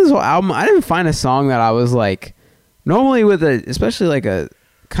 listening to this whole album, I didn't find a song that I was like, normally with especially like a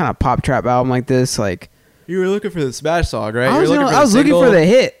kind of pop trap album like this, like, you were looking for the smash song, right? I was looking for the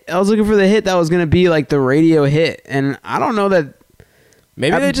hit. I was looking for the hit that was gonna be like the radio hit, and I don't know that.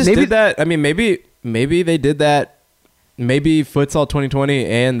 Maybe they just did that. I mean, maybe they did that. Maybe Futsal 2020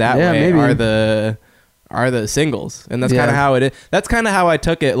 and That Way are the singles, and that's kind of how it is. That's kind of how I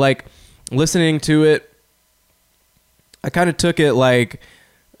took it. Like, listening to it, I kind of took it like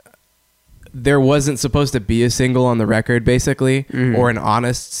there wasn't supposed to be a single on the record, basically, or an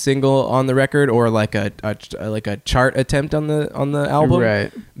honest single on the record, or like a chart attempt on the album,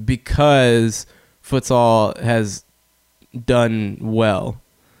 right? Because Futsal has done well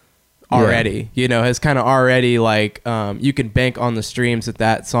already. You know, has kind of already, like, you can bank on the streams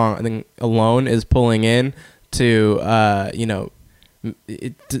that song, I think, alone is pulling in to you know,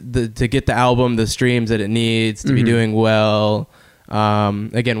 to get the album the streams that it needs to be doing well.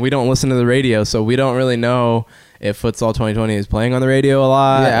 Again, we don't listen to the radio, so we don't really know if Futsal 2020 is playing on the radio a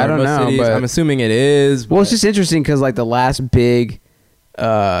lot. Yeah, I don't know. But I'm assuming it is. Well, it's just interesting because like the last big,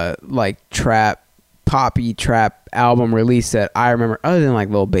 like poppy trap album release that I remember, other than like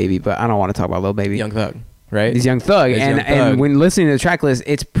Lil Baby, but I don't want to talk about Lil Baby. Young Thug, right? He's Young Thug, and when listening to the track list,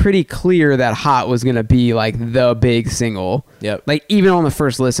 it's pretty clear that Hot was gonna be like the big single. Yep. Like, even on the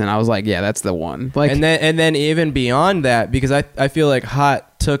first listen, I was like, yeah, that's the one. Like, and then even beyond that, because I feel like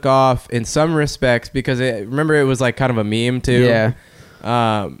Hot took off in some respects because remember it was like kind of a meme too. Yeah.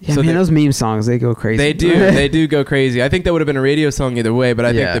 So man, those meme songs, they go crazy. They do go crazy. I think that would have been a radio song either way, but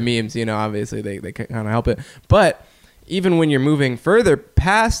I think the memes, you know, obviously they kind of help it. But even when you're moving further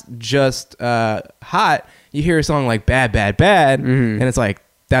past just Hot, you hear a song like Bad Bad Bad, and it's like,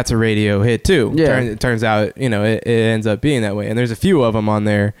 that's a radio hit too. Yeah. It turns out, you know, it ends up being that way, and there's a few of them on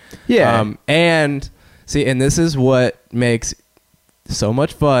there. Yeah. And see, and this is what makes so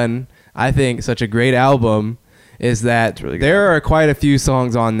much fun, I think, such a great album, is that really there are quite a few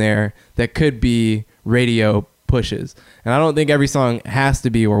songs on there that could be radio pushes. And I don't think every song has to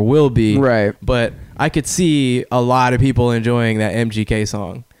be or will be. Right. But I could see a lot of people enjoying that MGK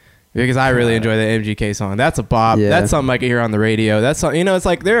song, because I really enjoy the MGK song. That's a bop. Yeah. That's something I could hear on the radio. That's something, you know, it's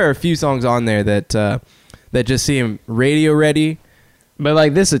like there are a few songs on there that that just seem radio ready. But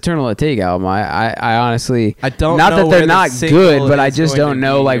like this Eternal Atake album, I honestly, I don't not know that where they're the not single good, but I is just going don't to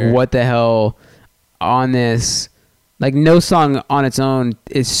know be like here. what the hell on this. Like, no song on its own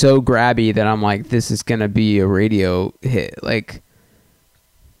is so grabby that I'm like, this is gonna be a radio hit. Like,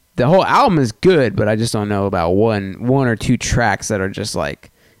 the whole album is good, but I just don't know about one or two tracks that are just like.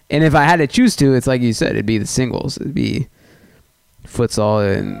 And if I had to choose to, it's like you said, it'd be the singles. It'd be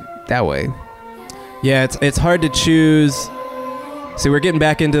Futsal and That Way. Yeah, it's hard to choose. See, we're getting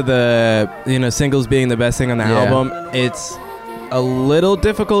back into the, you know, singles being the best thing on the album. It's a little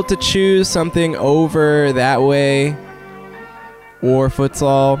difficult to choose something over That Way or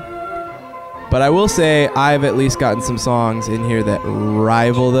Futsal. But I will say I've at least gotten some songs in here that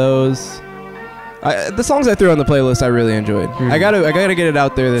rival those. The songs I threw on the playlist I really enjoyed. I gotta get it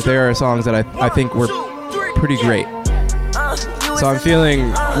out there that there are songs that I think were pretty great. So I'm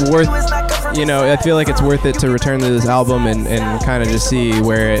feeling I feel like it's worth it to return to this album and kind of just see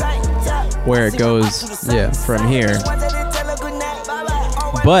where it goes from here.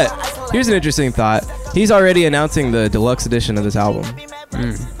 But here's an interesting thought. He's already announcing the deluxe edition of this album.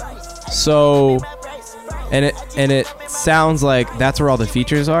 So and it sounds like that's where all the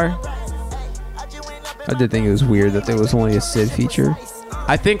features are. I did think it was weird that there was only a Sid feature.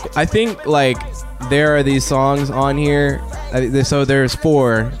 I think like there are these songs on here. So there's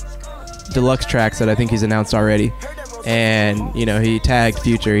 4 deluxe tracks that I think he's announced already. And he tagged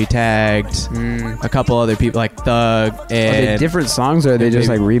Future, he tagged a couple other people like Thug. And are they different songs, or are they just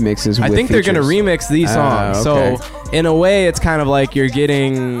like remixes? I think features? they're gonna remix these songs. Okay. So in a way, it's kind of like you're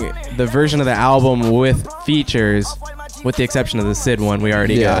getting the version of the album with features, with the exception of the Sid one we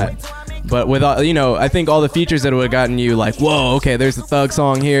already got. But with all, I think all the features that would have gotten you like, whoa, okay, there's a Thug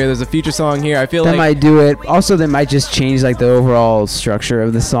song here, there's a Future song here. I feel that like might do it. Also, they might just change like the overall structure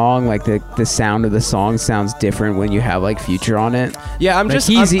of the song. Like the sound of the song sounds different when you have like Future on it. Yeah, I'm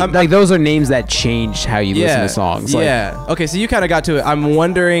like those are names that change how you listen to songs. Like, yeah. Okay, so you kind of got to it. I'm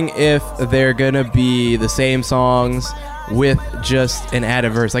wondering if they're gonna be the same songs with just an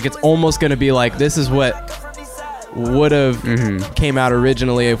added verse. Like it's almost gonna be like this is what would have came out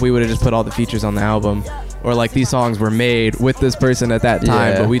originally if we would have just put all the features on the album, or like these songs were made with this person at that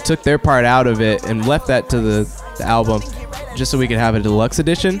time, but we took their part out of it and left that to the album just so we could have a deluxe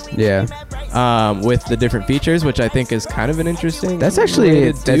edition with the different features, which I think is kind of an interesting that's actually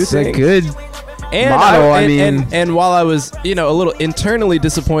a good model. And while I was a little internally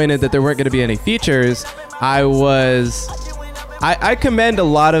disappointed that there weren't going to be any features, I commend a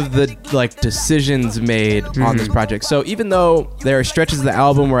lot of the decisions made on this project. So even though there are stretches of the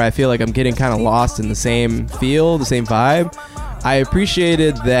album where I feel like I'm getting kind of lost in the same feel, the same vibe, I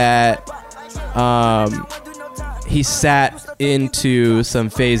appreciated that he sat into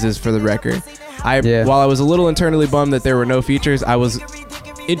some phases for the record. While I was a little internally bummed that there were no features, I was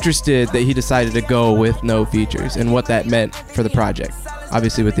interested that he decided to go with no features and what that meant for the project.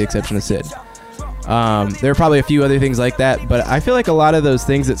 Obviously with the exception of Sid. There are probably a few other things like that, but I feel like a lot of those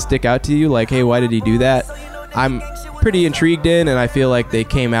things that stick out to you, like, hey, why did he do that? I'm pretty intrigued in, and I feel like they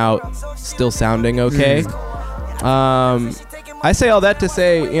came out still sounding okay. I say all that to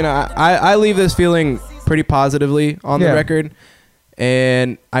say, I leave this feeling pretty positively on the record,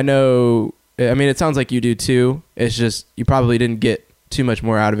 and it sounds like you do too. It's just you probably didn't get too much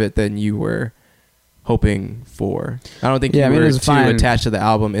more out of it than you were hoping for. I don't think you were too attached to the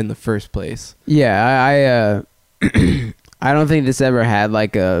album in the first place. Yeah, I don't think this ever had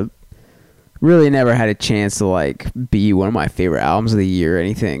never had a chance to be one of my favorite albums of the year or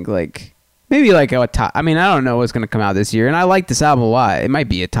anything. Like maybe a top. I don't know what's gonna come out this year, and I like this album a lot. It might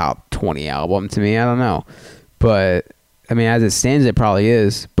be a top 20 album to me. I don't know, but as it stands, it probably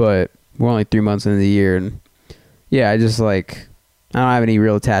is. But we're only 3 months into the year, and I just I don't have any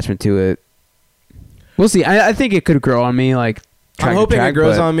real attachment to it. We'll see. I think it could grow on me. I'm hoping it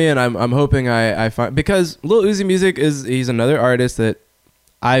grows on me, and I'm hoping I find, because Lil Uzi Music he's another artist that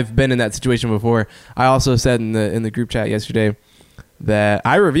I've been in that situation before. I also said in the group chat yesterday that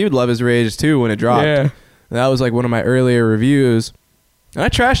I reviewed Love Is Rage too when it dropped. Yeah. And that was one of my earlier reviews, and I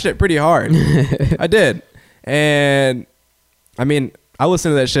trashed it pretty hard. I did, and I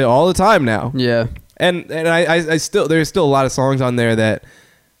listen to that shit all the time now. Yeah, and I still, there's still a lot of songs on there that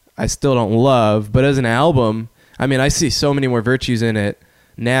I still don't love, but as an album, I see so many more virtues in it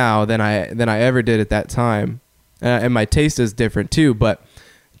now than I ever did at that time, and my taste is different too. But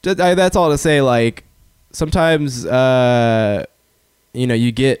that's all to say. Sometimes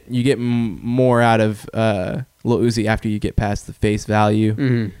you get more out of Lil Uzi after you get past the face value.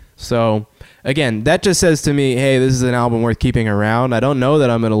 Mm-hmm. So again, that just says to me, hey, this is an album worth keeping around. I don't know that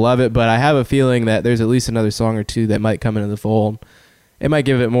I'm gonna love it, but I have a feeling that there's at least another song or two that might come into the fold. It might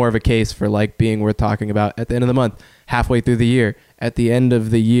give it more of a case for being worth talking about at the end of the month, halfway through the year, at the end of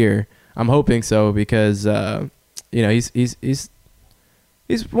the year. I'm hoping so, because he's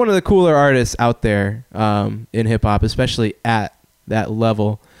one of the cooler artists out there in hip hop, especially at that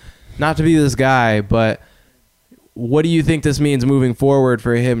level. Not to be this guy, but what do you think this means moving forward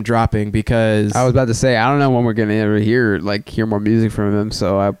for him dropping? Because I was about to say, I don't know when we're gonna ever hear more music from him,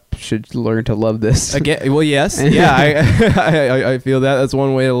 so I should learn to love this again. Well, yes, yeah, I feel that's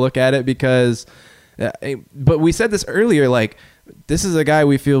one way to look at it, because but we said this earlier, this is a guy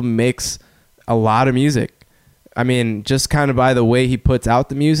we feel makes a lot of music, I mean, just kind of by the way he puts out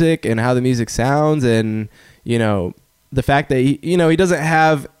the music and how the music sounds, and you know, the fact that he doesn't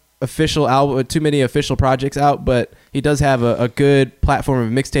have too many official projects out, but he does have a good platform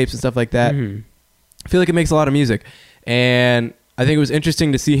of mixtapes and stuff like that. I feel like it makes a lot of music, and I think it was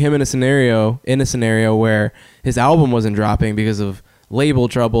interesting to see him in a scenario where his album wasn't dropping because of label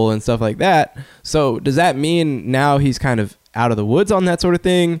trouble and stuff like that. So does that mean now he's kind of out of the woods on that sort of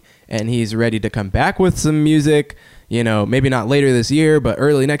thing, and he's ready to come back with some music? You know, maybe not later this year, but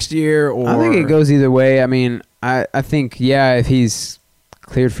early next year. Or I think it goes either way. I mean, I think, yeah, if he's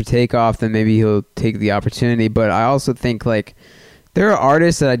cleared for takeoff, then maybe he'll take the opportunity. But I also think, like, there are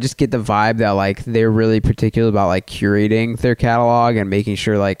artists that I just get the vibe that, like, they're really particular about, like, curating their catalog and making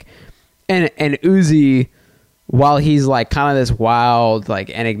sure, like, and Uzi, while he's, like, kind of this wild, like,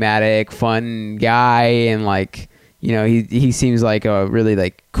 enigmatic, fun guy, and, like, you know, he seems like a really,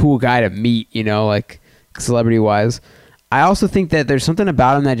 like, cool guy to meet, you know, like, celebrity wise. I also think that there's something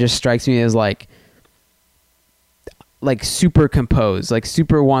about him that just strikes me as, like super composed, like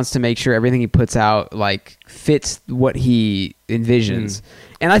super wants to make sure everything he puts out like fits what he envisions.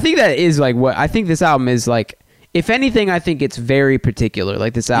 And I think that is like what I think this album is like. If anything, I think it's very particular.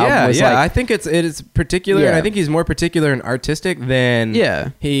 Like this album was like, I think it is particular, and I think he's more particular and artistic than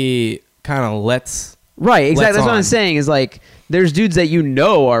he kind of lets. Right, exactly. Lets That's what on. I'm saying is like there's dudes that you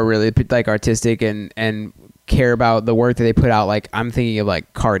know are really like artistic and care about the work that they put out. Like I'm thinking of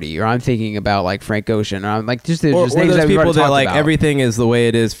like Cardi, or I'm thinking about like Frank Ocean, or I'm like just Or names those that we've people already that talked like about. everything is the way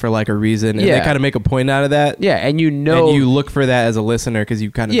it is for like a reason, and they kind of make a point out of that. Yeah, and you know, and you look for that as a listener because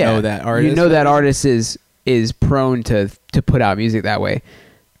you kind of know that artist. You know that artist is prone to put out music that way.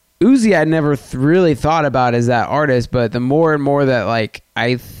 Uzi, I never really thought about as that artist, but the more and more that like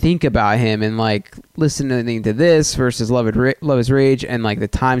I think about him and like listening to this versus Love Is Rage and like the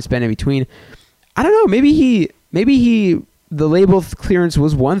time spent in between, I don't know. Maybe he the label clearance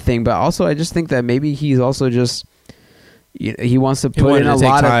was one thing, but also I just think that maybe he's also just he wants to put in a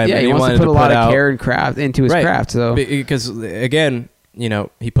lot of he wants to put a lot of care and craft into his craft. So because again, you know,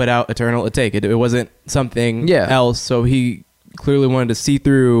 he put out Eternal Atake. It wasn't something else, so he clearly wanted to see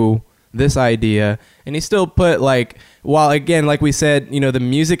through this idea, and he still put like, while again, like we said, you know, the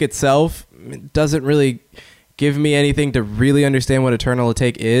music itself doesn't really give me anything to really understand what Eternal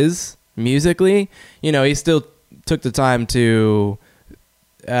Atake is musically. You know, he still took the time to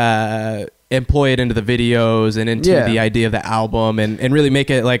employ it into the videos and into the idea of the album, and really make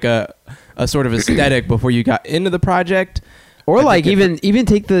it like a sort of aesthetic before you got into the project. Or like even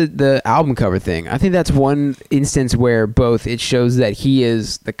take the album cover thing. I think that's one instance where both it shows that he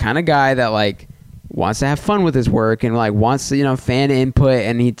is the kind of guy that like wants to have fun with his work and like wants to, you know, fan input,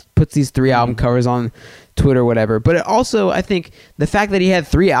 and he puts these 3 album covers on Twitter or whatever. But it also, I think the fact that he had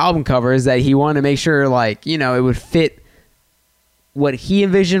 3 album covers, that he wanted to make sure like, you know, it would fit what he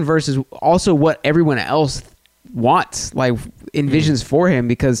envisioned versus also what everyone else wants, like envisions for him,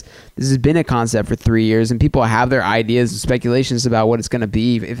 because this has been a concept for 3 years and people have their ideas and speculations about what it's going to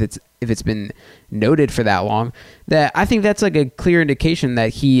be if it's been noted for that long. That I think that's like a clear indication that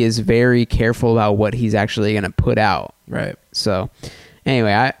he is very careful about what he's actually going to put out. Right. So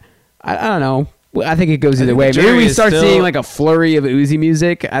anyway, I don't know. I think it goes either way. Maybe we start seeing like a flurry of Uzi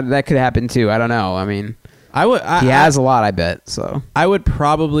music. That could happen too. I don't know. I mean, he has a lot, I bet. So I would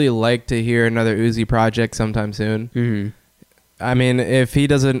probably like to hear another Uzi project sometime soon. Mm-hmm. I mean, if he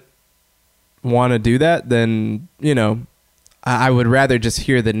doesn't want to do that, then, you know, I would rather just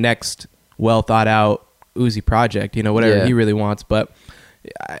hear the next well thought out Uzi project, you know, whatever he really wants. But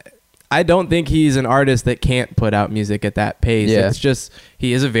I don't think he's an artist that can't put out music at that pace. Yeah. It's just,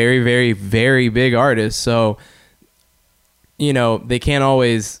 he is a very, very, very big artist. So, you know, they can't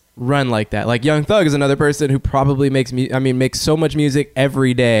always run like that. Like Young Thug is another person who probably makes so much music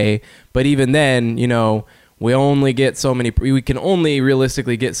every day. But even then, you know, we can only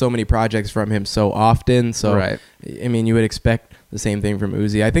realistically get so many projects from him so often. So, I mean, you would expect the same thing from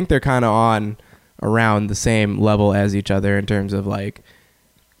Uzi. I think they're kind of on around the same level as each other in terms of like,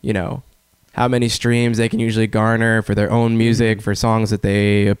 you know, how many streams they can usually garner for their own music, for songs that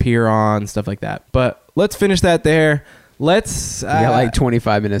they appear on, stuff like that. But let's finish that there. Let's... we got like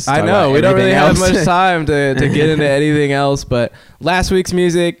 25 minutes to talk I know, about we don't really else. have much time to get into anything else, but last week's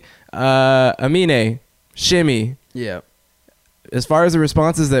music, Amine, Shimmy. Yeah. As far as the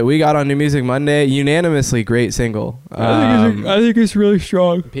responses that we got on New Music Monday, unanimously great single. I think it's really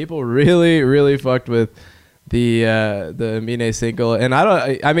strong. People really, really fucked with the Amine single, and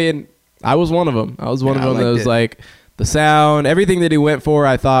I was one of them. I was one of them that was like, the sound, everything that he went for,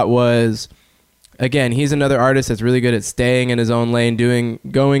 I thought was again, he's another artist that's really good at staying in his own lane,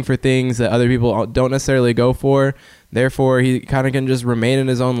 going for things that other people don't necessarily go for. Therefore, he kind of can just remain in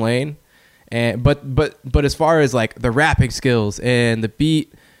his own lane. And but as far as like the rapping skills and the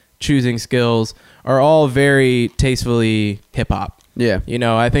beat choosing skills are all very tastefully hip hop. Yeah. You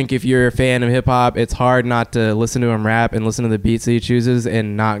know, I think if you're a fan of hip hop, it's hard not to listen to him rap and listen to the beats that he chooses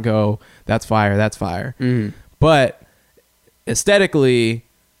and not go, that's fire, that's fire. Mm-hmm. But aesthetically,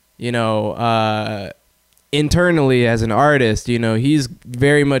 you know, internally as an artist, you know, he's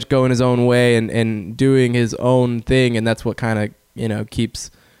very much going his own way and doing his own thing. And that's what kind of, you know,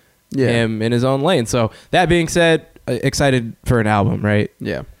 keeps him in his own lane. So that being said, excited for an album, right?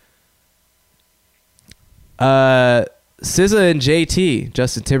 Yeah. SZA and JT,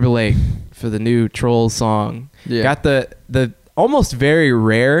 Justin Timberlake, for the new Trolls song. Yeah. Got the almost very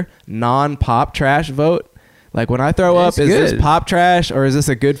rare non-pop trash vote. Like when I throw It's up, is good. this pop trash or is this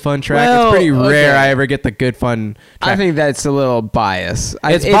a good fun track? Well, it's pretty rare okay. I ever get the good fun track. I think that's a little bias.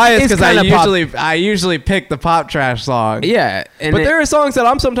 it's biased because kinda I usually pick the pop trash song. Yeah, and But there are songs that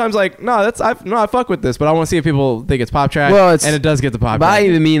I'm sometimes like, no, I fuck with this, but I want to see if people think it's pop trash. Well, and it does get the pop But trash. I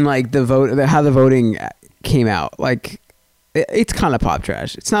even mean like how the voting came out. Like it's kind of pop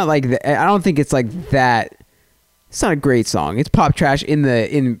trash. It's not like I don't think it's like that. It's not a great song. It's pop trash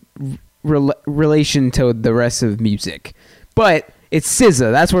in relation to the rest of music, but it's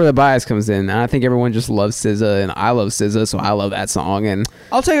SZA. That's where the bias comes in. And I think everyone just loves SZA, and I love SZA, so I love that song. And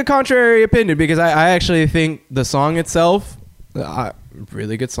I'll take a contrary opinion because I actually think the song itself,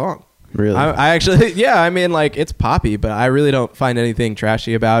 really good song. really, I actually, yeah, I mean, like it's poppy, but I really don't find anything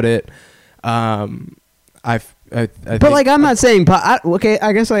trashy about it. but like I'm not saying pop. Okay,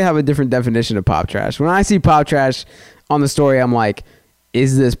 I guess I have a different definition of pop trash. When I see pop trash on the story, I'm like,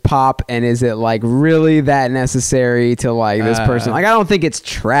 is this pop, and is it like really that necessary to like this person? Like I don't think it's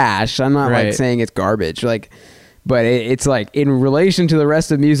trash. I'm not like Right. saying it's garbage. Like, but it's like in relation to the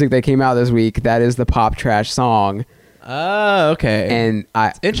rest of music that came out this week, that is the pop trash song. Oh, okay. And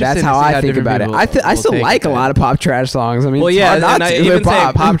interesting that's to how see I how think different about it. people I will still take like it. a lot of pop trash songs. I mean, well, it's yeah, hard not and to. even They're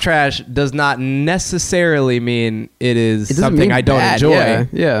saying pop trash does not necessarily mean it is It doesn't something mean I don't bad. enjoy.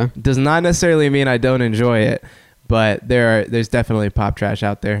 Yeah. Does not necessarily mean I don't enjoy it, but there's definitely pop trash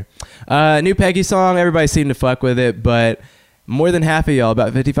out there. New Peggy song, everybody seemed to fuck with it, but more than half of y'all,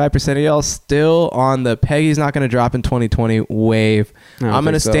 about 55% of y'all, still on the Peggy's not going to drop in 2020 wave. I don't I'm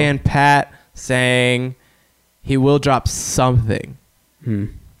going to think so. stand pat saying he will drop something.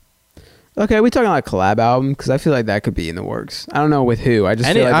 Okay, we talking like collab album because I feel like that could be in the works. I don't know with who. I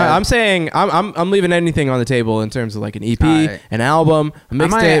just feel like I'm saying I'm leaving anything on the table in terms of like an EP, Alright. an album, a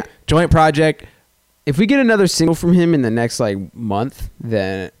mixtape, joint project. if we get another single from him in the next like month,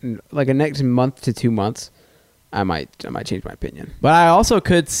 then like a next month to 2 months, I might change my opinion. But I also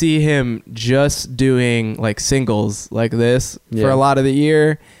could see him just doing like singles like this for Yeah. a lot of the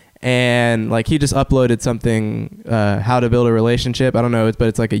year. And like he just uploaded something, how to build a relationship. I don't know, but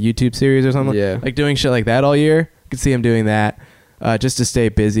it's like a YouTube series or something. Yeah. Like doing shit like that all year. I could see him doing that just to stay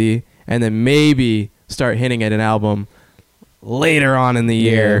busy. And then maybe start hinting at an album later on in the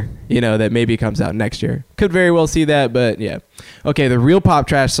year, you know, that maybe comes out next year. Could very well see that, but yeah. Okay, the real pop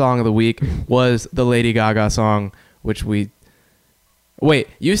trash song of the week was the Lady Gaga song, which we... Wait,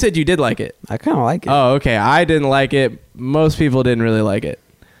 you said you did like it. I kind of like it. Oh, okay. I didn't like it. Most people didn't really like it.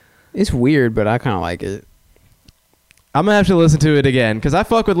 It's weird, but I kind of like it. I'm going to have to listen to it again because I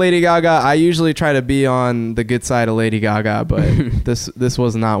fuck with Lady Gaga. I usually try to be on the good side of Lady Gaga, but this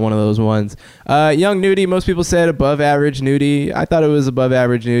was not one of those ones. Young Nudie, most people said above average Nudie. I thought it was above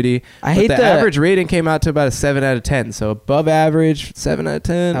average Nudie. I hate the the- average rating came out to about a 7 out of 10. So above average, 7 out of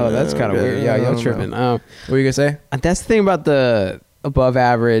 10. Oh, that's kind of weird. Yeah, y'all tripping. Oh, What were you going to say? that's the thing about the above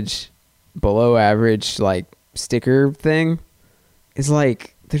average, below average like sticker thing. Is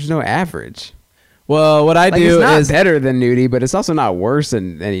like there's no average. Well, what I Like do it's not is better than Nudie, but it's also not worse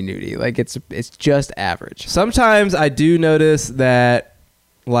than any Nudie. Like it's just average. sometimes I do notice that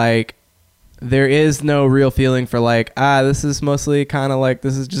like there is no real feeling for like, this is mostly kind of like,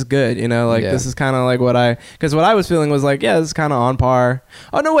 this is just good, you know, like Yeah. this is kind of like because what I was feeling was like, yeah, this is kind of on par.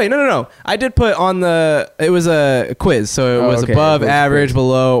 Oh, no, wait, no. I did put on it was a quiz. So it was okay, above it was a average, quiz.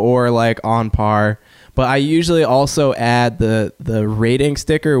 below, or like on par. But I usually also add the rating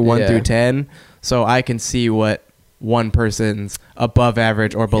sticker 1 Yeah. through 10. So I can see what one person's above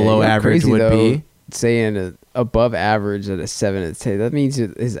average or below Yeah, you're average crazy, would though, be. saying above average at a 7 out of 10. That means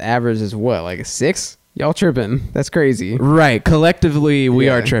his average is what, like a 6? Y'all tripping? That's crazy. Right. Collectively, we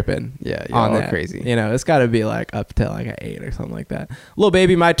Yeah. are tripping. Yeah, y'all on are that. crazy. You know, it's got to be like up to like an 8 or something like that. Little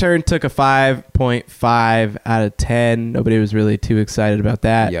Baby, My Turn took a 5.5 out of 10. Nobody was really too excited about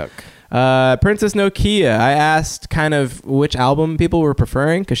that. Yuck. Princess Nokia. I asked kind of which album people were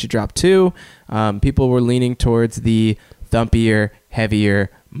preferring because she dropped 2. People were leaning towards the thumpier,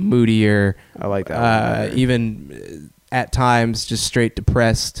 heavier, moodier. I like that. Even at times, just straight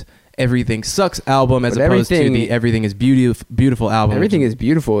depressed. Everything Sucks album as opposed to the Everything is Beautiful album. Everything is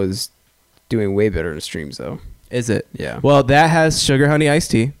Beautiful is doing way better in streams though. Is it? Yeah. Well, that has Sugar Honey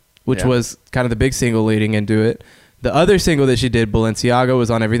Iced Tea, which was kind of the big single leading into it. The other single that she did, Balenciaga,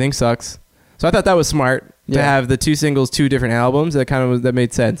 was on Everything Sucks. So I thought that was smart to have the 2 singles, 2 different albums. That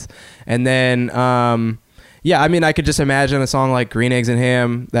made sense. And then, I mean, I could just imagine a song like Green Eggs and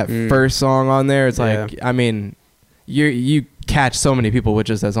Ham, that first song on there. It's like, I mean, you catch so many people with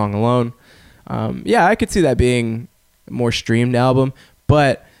just that song alone. I could see that being a more streamed album.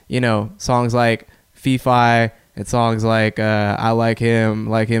 But, songs like Fee-Fi and songs like I Like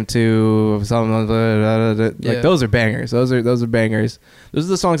Him Too, something like those are bangers. Those are bangers. Those are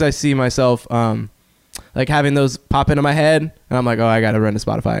the songs I see myself like having those pop into my head, and I'm like, oh, I gotta run to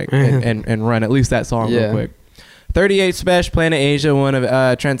Spotify and run at least that song real quick. 38 Special, Planet Asia, one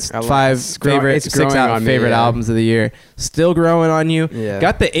of Trent's 6 favorite albums of the year. Still growing on you. Yeah.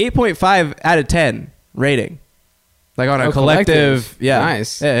 Got the 8.5 out of 10 rating. Like on a collective. Yeah.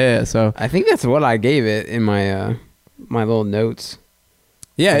 Nice. Yeah. So I think that's what I gave it in my my little notes.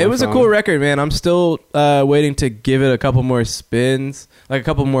 Yeah, it was a cool record, man. I'm still waiting to give it a couple more spins, like a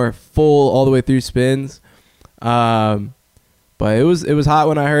couple more full all the way through spins. But it was hot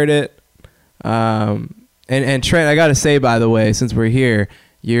when I heard it. And Trent, I gotta say, by the way, since we're here,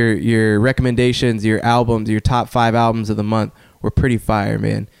 your recommendations, your albums, your top 5 albums of the month were pretty fire,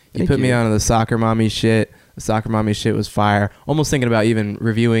 man. You put me on the Soccer Mommy shit. The Soccer Mommy shit was fire. Almost thinking about even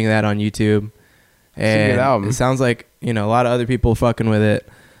reviewing that on YouTube. And it's a good album. It sounds like a lot of other people fucking with it.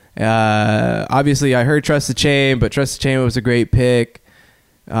 Obviously, I heard Trust the Chain, but Trust the Chain was a great pick.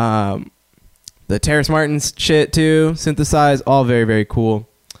 The Terrace Martin shit too, Synthesize, all very, very cool.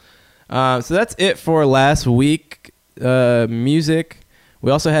 So that's it for last week. Music. We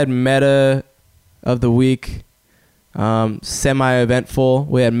also had Meta of the Week. Semi-eventful.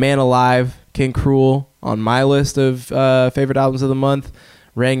 We had Man Alive, King Cruel on my list of favorite albums of the month.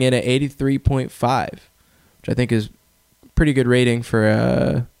 Rang in at 83.5, which I think is pretty good rating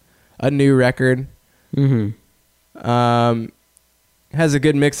for a new record. Mm-hmm. Has a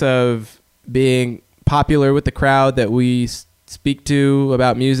good mix of being popular with the crowd that we speak to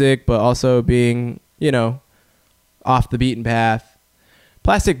about music, but also being, off the beaten path.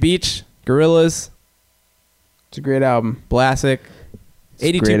 Plastic Beach, Gorillaz. It's a great album. Blastic.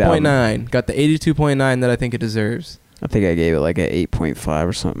 82.9. Got the 82.9 that I think it deserves. I think I gave it like an 8.5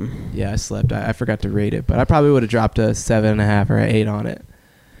 or something. Yeah, I slept. I forgot to rate it, but I probably would have dropped a 7.5 or an 8 on it.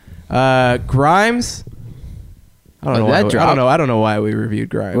 Grimes. I don't know why we reviewed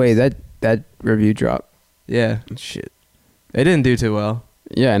Grimes. Wait, that review dropped. Yeah. Shit. It didn't do too well.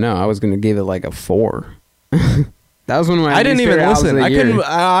 Yeah, I know. I was gonna give it like a 4. That was one of my. I didn't even listen. I couldn't.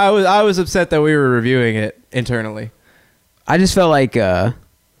 I was upset that we were reviewing it internally. I just felt like I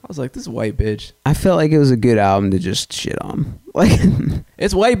was like, this white bitch. I felt like it was a good album to just shit on. Like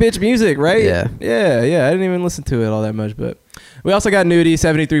it's white bitch music, right? Yeah. I didn't even listen to it all that much, but we also got Nudie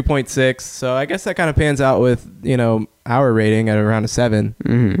 73.6. So I guess that kind of pans out with our rating at around a 7.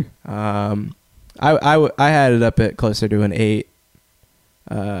 Mm-hmm. I had it up at closer to an 8.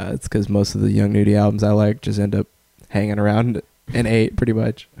 It's because most of the Young Nudie albums I like just end up hanging around an 8 pretty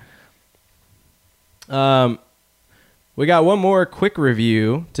much. We got one more quick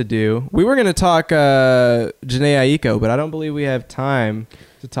review to do. We were going to talk Jhené Aiko, but I don't believe we have time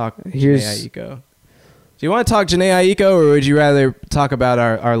to talk Jhené Aiko. Do you want to talk Jhené Aiko, or would you rather talk about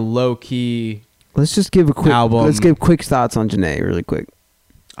our low-key Let's just give a quick album? Let's give quick thoughts on Jhené really quick.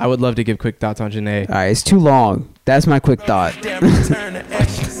 I would love to give quick thoughts on Jhené. All right, it's too long. That's my quick thought. Jhené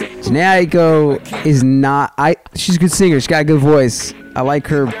Aiko is not... She's a good singer. She's got a good voice. I like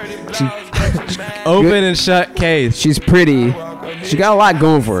her. Open and shut case. She's pretty. She got a lot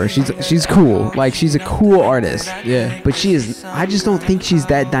going for her. She's cool. Like, she's a cool artist. Yeah. But she is... I just don't think she's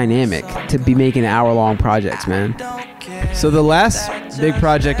that dynamic to be making hour-long projects, man. So the last big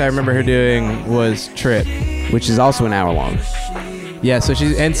project I remember her doing was Trip, which is also an hour-long. Yeah, so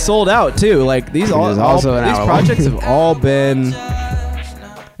she's... And sold out, too. Like, these projects have all been...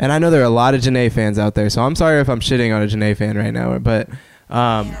 And I know there are a lot of Jhené fans out there, so I'm sorry if I'm shitting on a Jhené fan right now, but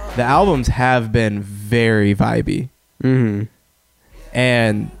the albums have been very vibey. Mm-hmm.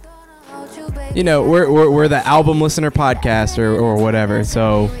 And, we're the album listener podcast or whatever,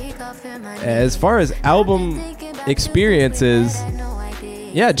 so as far as album experiences,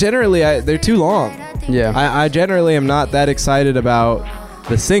 yeah, generally they're too long. Yeah. I generally am not that excited about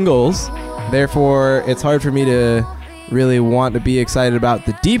the singles. Therefore, it's hard for me to really want to be excited about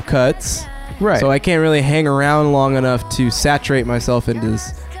the deep cuts. Right. So I can't really hang around long enough to saturate myself into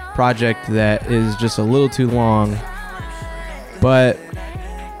this project that is just a little too long. But,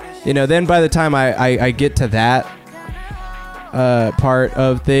 you know, then by the time I get to that part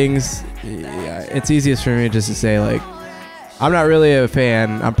of things, it's easiest for me just to say, like, I'm not really a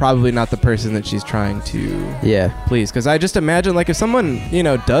fan. I'm probably not the person that she's trying to please. Because I just imagine, like, if someone, you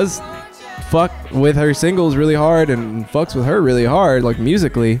know, does fuck with her singles really hard and fucks with her really hard, like,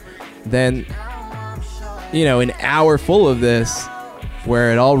 musically, then, you know, an hour full of this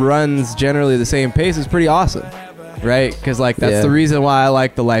where it all runs generally the same pace is pretty awesome, right? Because, like, that's the reason why I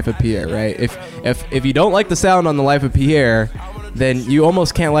like The Life of Pierre, right? If you don't like the sound on The Life of Pierre, then you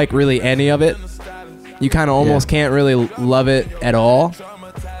almost can't like really any of it. You kind of almost can't really love it at all.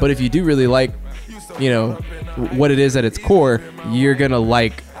 But if you do really like, you know, what it is at its core, you're gonna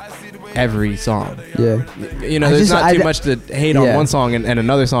like every song. Yeah. You know, there's not too much to hate on one song and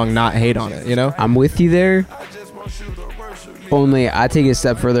another song not hate on it, you know? I'm with you there. Only I take it a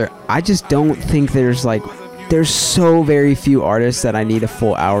step further. I just don't think there's so very few artists that I need a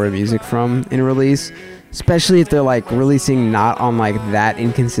full hour of music from in a release. Especially if they're like releasing not on like that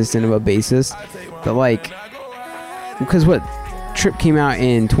inconsistent of a basis. But like, because what, Trip came out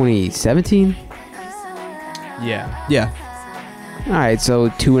in 2017? Yeah. Alright, so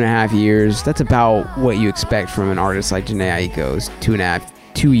 2.5 years. That's about what you expect from an artist like Jhené Aiko's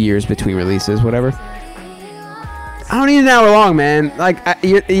 2 years between releases, whatever. I don't need an hour long, man. Like,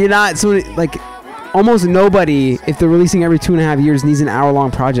 you're not so like almost nobody, if they're releasing every 2.5 years, needs an hour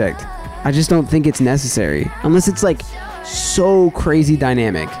long project. I just don't think it's necessary unless it's like so crazy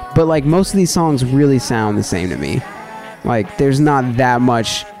dynamic. But like most of these songs really sound the same to me. Like there's not that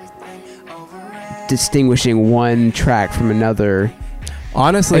much distinguishing one track from another.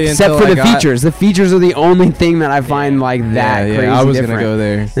 Honestly, except for the features. The features are the only thing that I find like that crazy. I was different. gonna go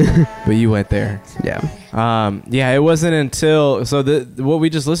there, but you went there. Yeah. It wasn't until what we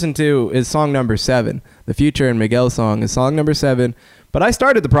just listened to is song number 7. The Future and Miguel song is song number 7. But I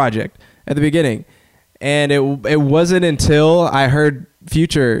started the project at the beginning, and it wasn't until I heard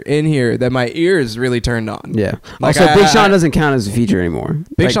Future in here that my ears really turned on. Yeah. Like also, Big Sean doesn't count as a feature anymore.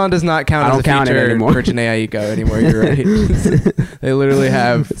 Big Sean does not count as a feature for Jhené Aiko anymore. You're right. They literally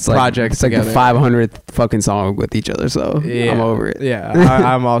have projects together. It's like the 500th fucking song with each other, so I'm over it. Yeah,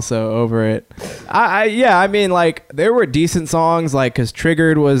 I'm also over it. I mean, like, there were decent songs, like, because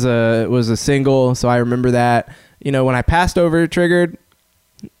Triggered was a single, so I remember that. You know, when I passed over Triggered,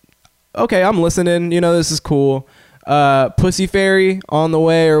 okay, I'm listening. You know, this is cool. Pussy Fairy, On the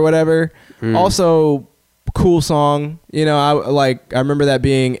Way or whatever. Also, cool song. You know, I remember that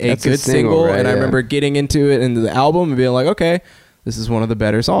being a good single, right? And I remember getting into the album and being like, okay, this is one of the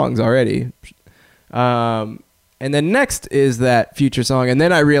better songs already. And then next is that Future song, and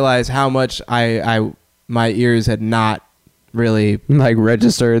then I realized how much my ears had not really like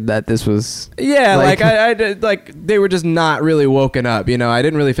registered that this was I they were just not really woken up, you know. I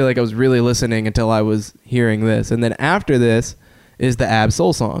didn't really feel like I was really listening until I was hearing this. And then after this is the Ab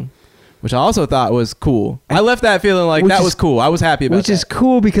Soul song, which I also thought was cool. I left that feeling like that was cool. I was happy about that. Which is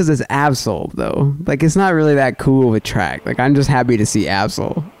cool because it's Ab Soul though. Like it's not really that cool of a track. Like I'm just happy to see Ab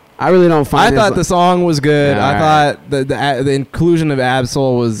Soul. I really don't find I thought the song was good. I thought the inclusion of Ab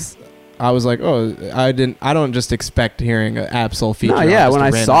Soul was, I was like, oh, I don't just expect hearing an Ab-Soul feature. No, yeah, when I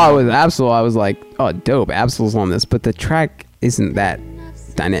saw it with Ab-Soul, I was like, oh, dope, Ab-Soul's on this. But the track isn't that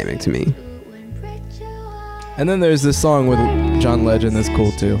dynamic to me. And then there's this song with John Legend that's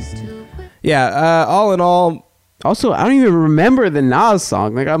cool too. Yeah, all in all. Also, I don't even remember the Nas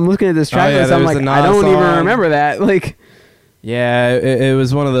song. Like, I'm looking at this track list, I'm like, I don't even remember that. Like, yeah, it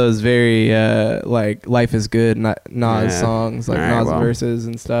was one of those very like Life is Good Nas songs, like Nas verses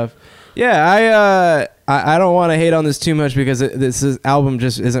and stuff. Yeah, I don't want to hate on this too much because this album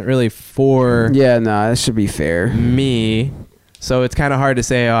just isn't really for that should be fair me. So it's kind of hard to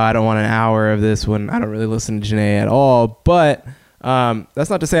say, oh, I don't want an hour of this when I don't really listen to Jhené at all. But that's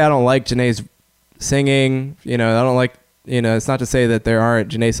not to say I don't like Jhené's singing. You know, I don't like, you know, it's not to say that there aren't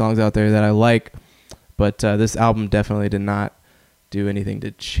Jhené songs out there that I like. But this album definitely did not do anything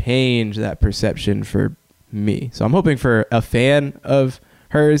to change that perception for me. So I'm hoping for a fan of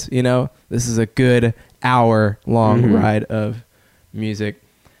hers, you know, this is a good hour-long ride of music.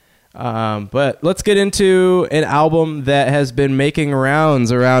 But let's get into an album that has been making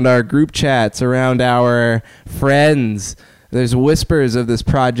rounds around our group chats, around our friends. There's whispers of this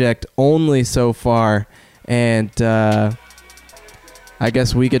project only so far. And I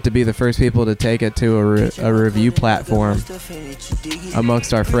guess we get to be the first people to take it to a review platform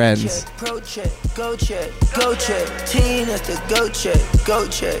amongst our friends.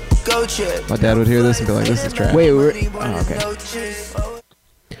 My dad would hear this and be like, this is trash. Wait, okay.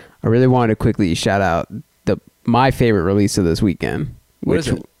 I really wanted to quickly shout out my favorite release of this weekend, What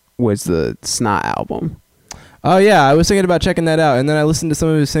is which it? was the Snot album. Oh yeah, I was thinking about checking that out, and then I listened to some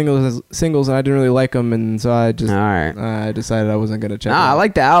of his singles, and I didn't really like them, and so I just All right. I decided I wasn't gonna check. Nah, it I out.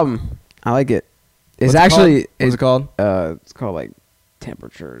 like the album. I like it. It's What's it actually called? What's it called? It's called like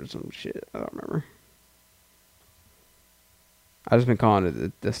Temperature or some shit. I don't remember. I've just been calling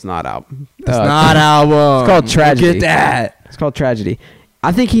it the Snot album. The Snot album. It's called Tragedy. Look at that. It's called Tragedy.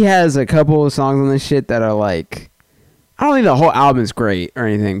 I think he has a couple of songs on this shit that are like, I don't think the whole album is great or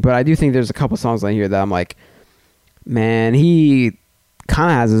anything, but I do think there's a couple songs on here that I'm like, man, he kind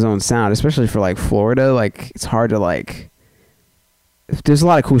of has his own sound, especially for like Florida. Like, it's hard to like. There's a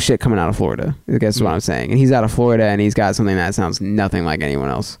lot of cool shit coming out of Florida. I guess is what I'm saying. And he's out of Florida, and he's got something that sounds nothing like anyone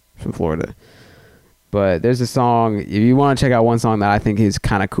else from Florida. But there's a song. If you want to check out one song that I think is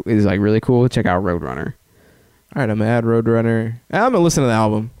kind of cool, is like really cool, check out Roadrunner. All right, I'm gonna add Roadrunner. I'm gonna listen to the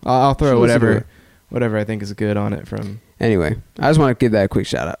album. I'll throw Listen to whatever I think is good on it from. Anyway, I just want to give that a quick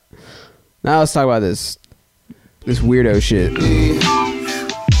shout out. Now let's talk about this weirdo shit.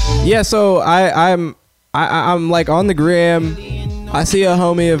 Yeah, so I'm like on the gram. I see a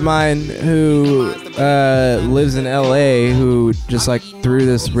homie of mine who lives in LA who just like threw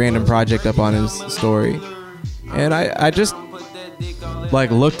this random project up on his story, and I just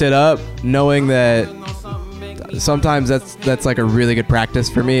like looked it up, knowing that sometimes that's like a really good practice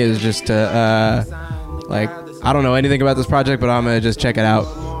for me is just to like, I don't know anything about this project, but I'm gonna just check it out.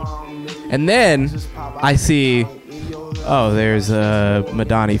 And then I see, oh, there's a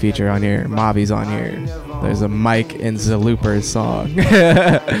Madani feature on here. Mobby's on here. There's a Mike and Zalooper's song.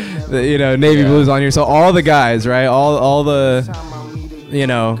 You know, Navy Blue's on here. So all the guys, right? All the, you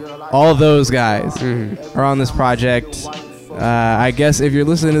know, all those guys are on this project. I guess if you're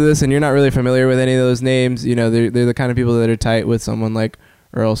listening to this and you're not really familiar with any of those names, you know, they're the kind of people that are tight with someone like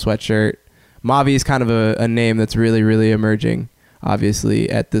Earl Sweatshirt. Mobby's kind of a name that's really, really emerging, obviously,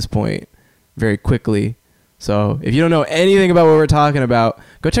 at this point, very quickly. So if you don't know anything about what we're talking about,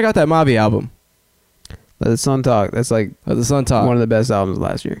 go check out that Mobby album. Let the Sun Talk. That's like Let the Sun Talk. one of the best albums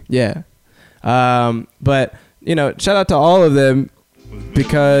last year. Yeah. But, you know, shout out to all of them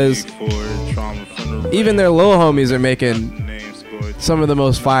because even their little homies are making some of the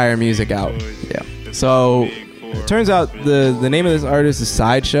most fire music out. Yeah. So it turns out the name of this artist is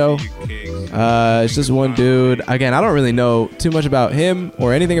Sideshow. It's just one dude. Again, I don't really know too much about him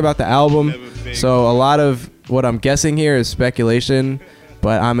or anything about the album. So a lot of what I'm guessing here is speculation,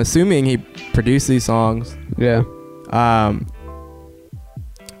 but I'm assuming he produced these songs. Yeah.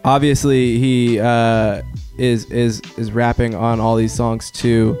 Obviously he is rapping on all these songs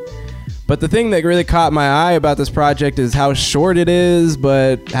too. But the thing that really caught my eye about this project is how short it is,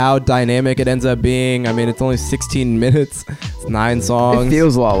 but how dynamic it ends up being. I mean, it's only 16 minutes. It's 9 songs. It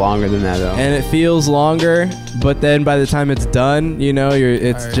feels a lot longer than that, though. And it feels longer, but then by the time it's done, you know,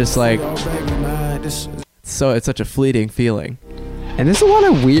 it's just like, so it's such a fleeting feeling. And there's a lot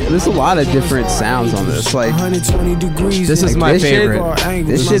of there's a lot of different sounds on this. Like, This is my this favorite.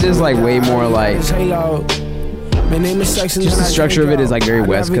 This shit is like way more like, just the structure of it is like very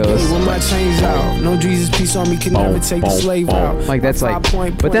West Coast. Like that's like,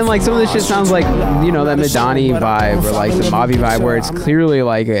 but then like some of this shit sounds like, you know, that Madani vibe or like the Mobby vibe where it's clearly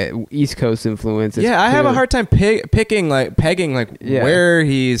like a East Coast influence. It's Yeah, I have a clearly- hard time pegging Yeah. where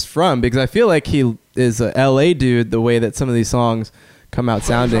he's from, because I feel like he is a LA dude the way that some of these songs come out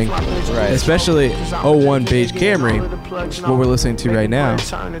sounding. Right. Especially 01 Beige Camry, what we're listening to right now.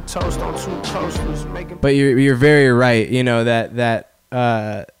 But you're very right, you know, that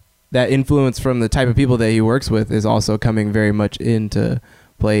influence from the type of people that he works with is also coming very much into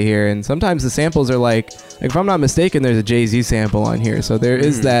play here. And sometimes the samples are like if I'm not mistaken, there's a Jay-Z sample on here, so there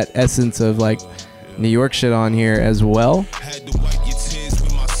is that essence of like New York shit on here as well.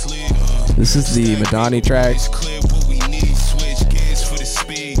 This is the Madani track.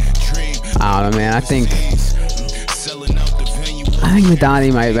 I don't know, man. I think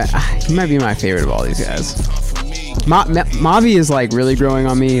Madani might be my favorite of all these guys. Mobby is like really growing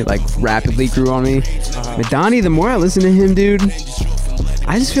on me, like rapidly grew on me. Madani, the more I listen to him, dude,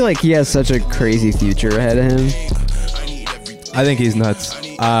 I just feel like he has such a crazy future ahead of him. I think he's nuts.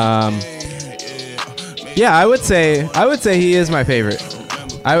 Yeah, I would say he is my favorite.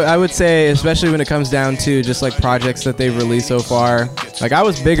 I would say, especially when it comes down to just like projects that they've released so far. Like I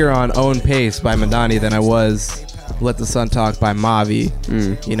was bigger on Own Pace by Madani than I was Let the Sun Talk by Mavi,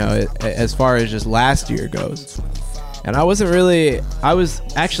 you know, as far as just last year goes. And I was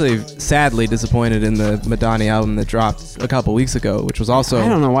actually sadly disappointed in the Madani album that dropped a couple weeks ago, which was also I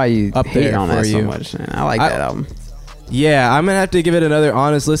don't know why you up hate there on for that so you. much, man. I like that album. Yeah, I'm gonna have to give it another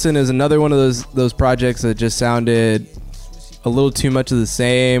honest listen. Is another one of those projects that just sounded a little too much of the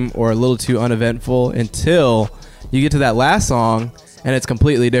same or a little too uneventful until you get to that last song and it's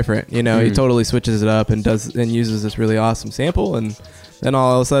completely different. You know, he totally switches it up and uses this really awesome sample, and then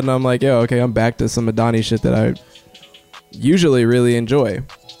all of a sudden I'm like, yo, okay, I'm back to some Madani shit that I usually really enjoy.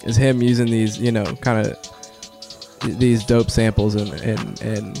 Is him using these, you know, kind of these dope samples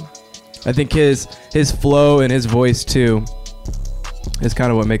and I think his flow and his voice too is kind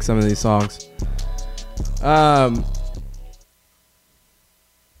of what makes some of these songs.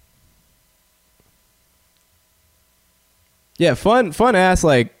 Yeah, fun ass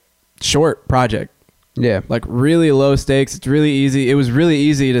like short project. Yeah. Like really low stakes. It's really easy. It was really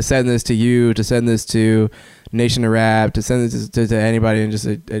easy to send this to you, to send this to Nation of Rap, to send this to anybody and just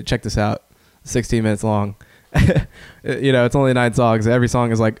check this out. 16 minutes long. You know, it's only 9 songs. Every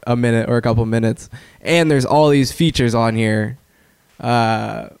song is like a minute or a couple minutes. And there's all these features on here.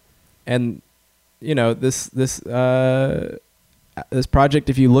 And you know, this project,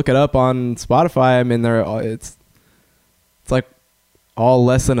 if you look it up on Spotify, I mean, it's like all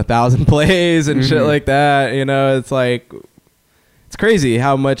less than 1,000 plays and shit like that. You know, it's like, it's crazy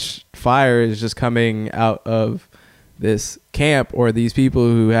how much fire is just coming out of this camp or these people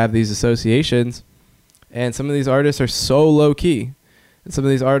who have these associations. And some of these artists are so low key, and some of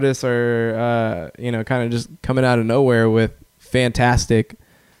these artists are, you know, kind of just coming out of nowhere with fantastic,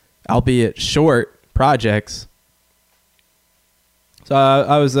 albeit short, projects. So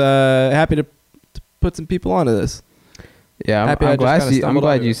I was happy to put some people onto this. Yeah, Happy I I'm just glad kinda I'm stumbled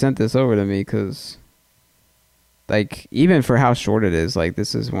glad onto you it. sent this over to me, because like, even for how short it is, like,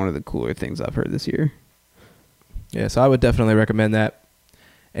 this is one of the cooler things I've heard this year. Yeah, so I would definitely recommend that.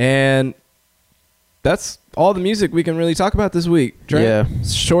 And that's all the music we can really talk about this week. Trent. Yeah.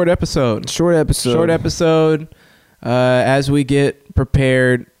 Short episode. Short episode. As we get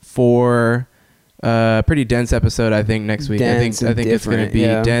prepared for a pretty dense episode, I think, next week. Dense I think it's going to different, be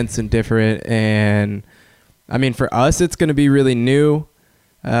yeah. dense and different. And I mean, for us, it's going to be really new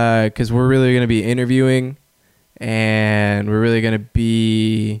because we're really going to be interviewing, and we're really going to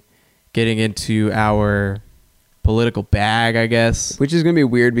be getting into our political bag, I guess. Which is going to be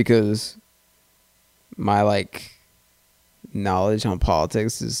weird, because my, like, knowledge on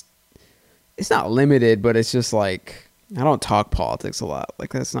politics is, it's not limited, but it's just like, I don't talk politics a lot.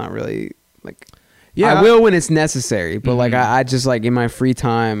 Like, that's not really, like, Yeah, I will when it's necessary, but like, Mhm. I just, like, in my free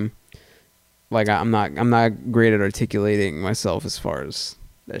time, like, I'm not great at articulating myself as far as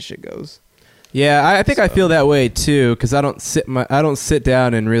that shit goes. Yeah, I think I So- feel that way too, because I don't sit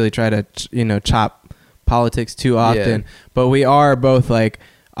down and really try to chop politics too often. Yeah. But we are both, like,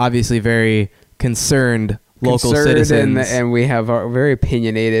 obviously very concerned local citizens. and we have our very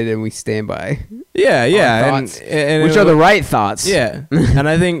opinionated, and we stand by yeah, our and, thoughts, and which are the right thoughts. Yeah, and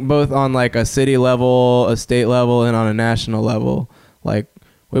I think both on like a city level, a state level, and on a national level, like,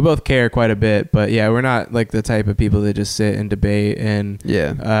 we both care quite a bit. But yeah, we're not like the type of people that just sit and debate and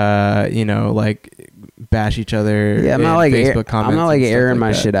like bash each other. Yeah, I'm in not like Facebook comments. I'm not like and stuff airing like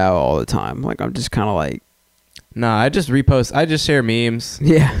my that. shit out all the time. Like, I'm just kind of like, Nah, I just repost. I just share memes.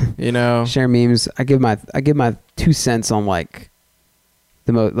 yeah, You know. share memes. I give my 2 cents on like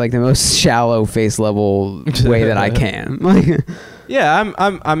the most shallow face level way that I can. Like, Yeah,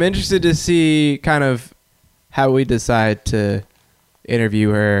 I'm interested to see kind of how we decide to interview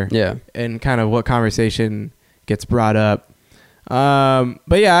her. yeah, And kind of what conversation gets brought up.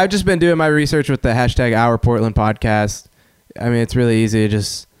 But yeah, I've just been doing my research with the hashtag Our Portland podcast. I mean, it's really easy to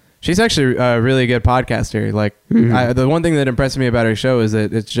just. She's actually a really good podcaster. Like, the one thing that impressed me about her show is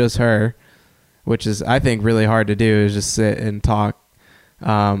that it's just her, which is, I think, really hard to do, is just sit and talk.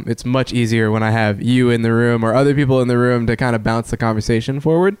 It's much easier when I have you in the room or other people in the room to kind of bounce the conversation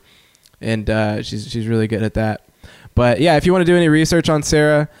forward. And she's really good at that. But yeah, if you want to do any research on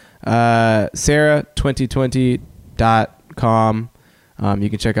Sarah, sarah2020.com. You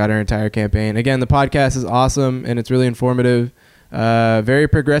can check out her entire campaign. Again, the podcast is awesome and it's really informative. Very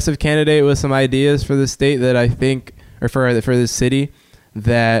progressive candidate with some ideas for the state that I think, or for this city,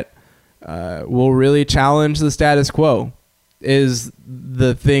 that will really challenge the status quo, is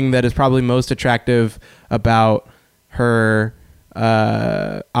the thing that is probably most attractive about her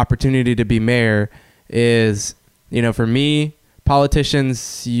opportunity to be mayor. Is, for me,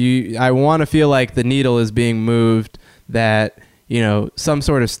 politicians, I want to feel like the needle is being moved, that some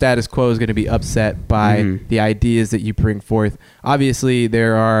sort of status quo is going to be upset by the ideas that you bring forth. Obviously,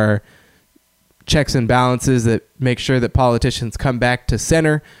 there are checks and balances that make sure that politicians come back to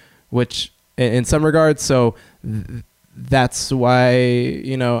center, which in some regards. So that's why,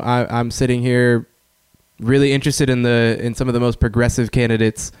 I'm sitting here really interested in some of the most progressive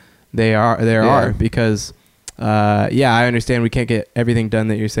candidates there are, because I understand we can't get everything done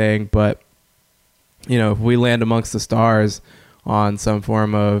that you're saying, but if we land amongst the stars on some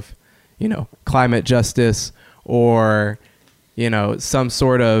form of climate justice or some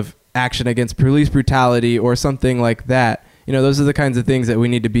sort of action against police brutality or something like that, those are the kinds of things that we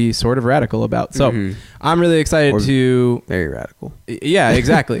need to be sort of radical about. So I'm really excited to very radical. Yeah,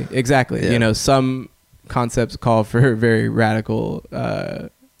 exactly. Yeah. Some concepts call for very radical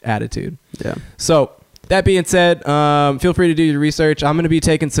attitude. Yeah. So that being said, feel free to do your research. I'm going to be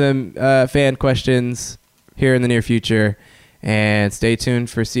taking some fan questions here in the near future, and stay tuned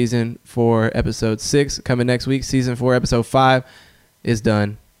for season 4, episode 6 coming next week. Season 4, episode 5 is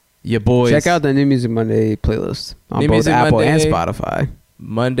done. Ya boys. Check out the New Music Monday playlist on both Apple and Spotify.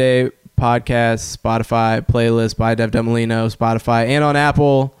 Monday podcast, Spotify playlist by Dev Demolino, Spotify, and on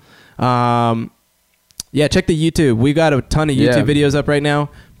Apple. Check the YouTube. We got a ton of YouTube videos up right now.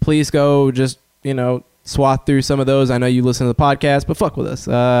 Please go just, swath through some of those. I know you listen to the podcast, but fuck with us.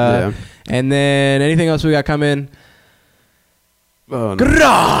 And then anything else we got coming? Oh, no.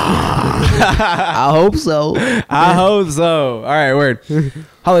 I hope so. I hope so. All right, word.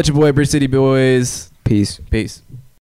 Holla at your boy, Bridge City Boys. Peace. Peace.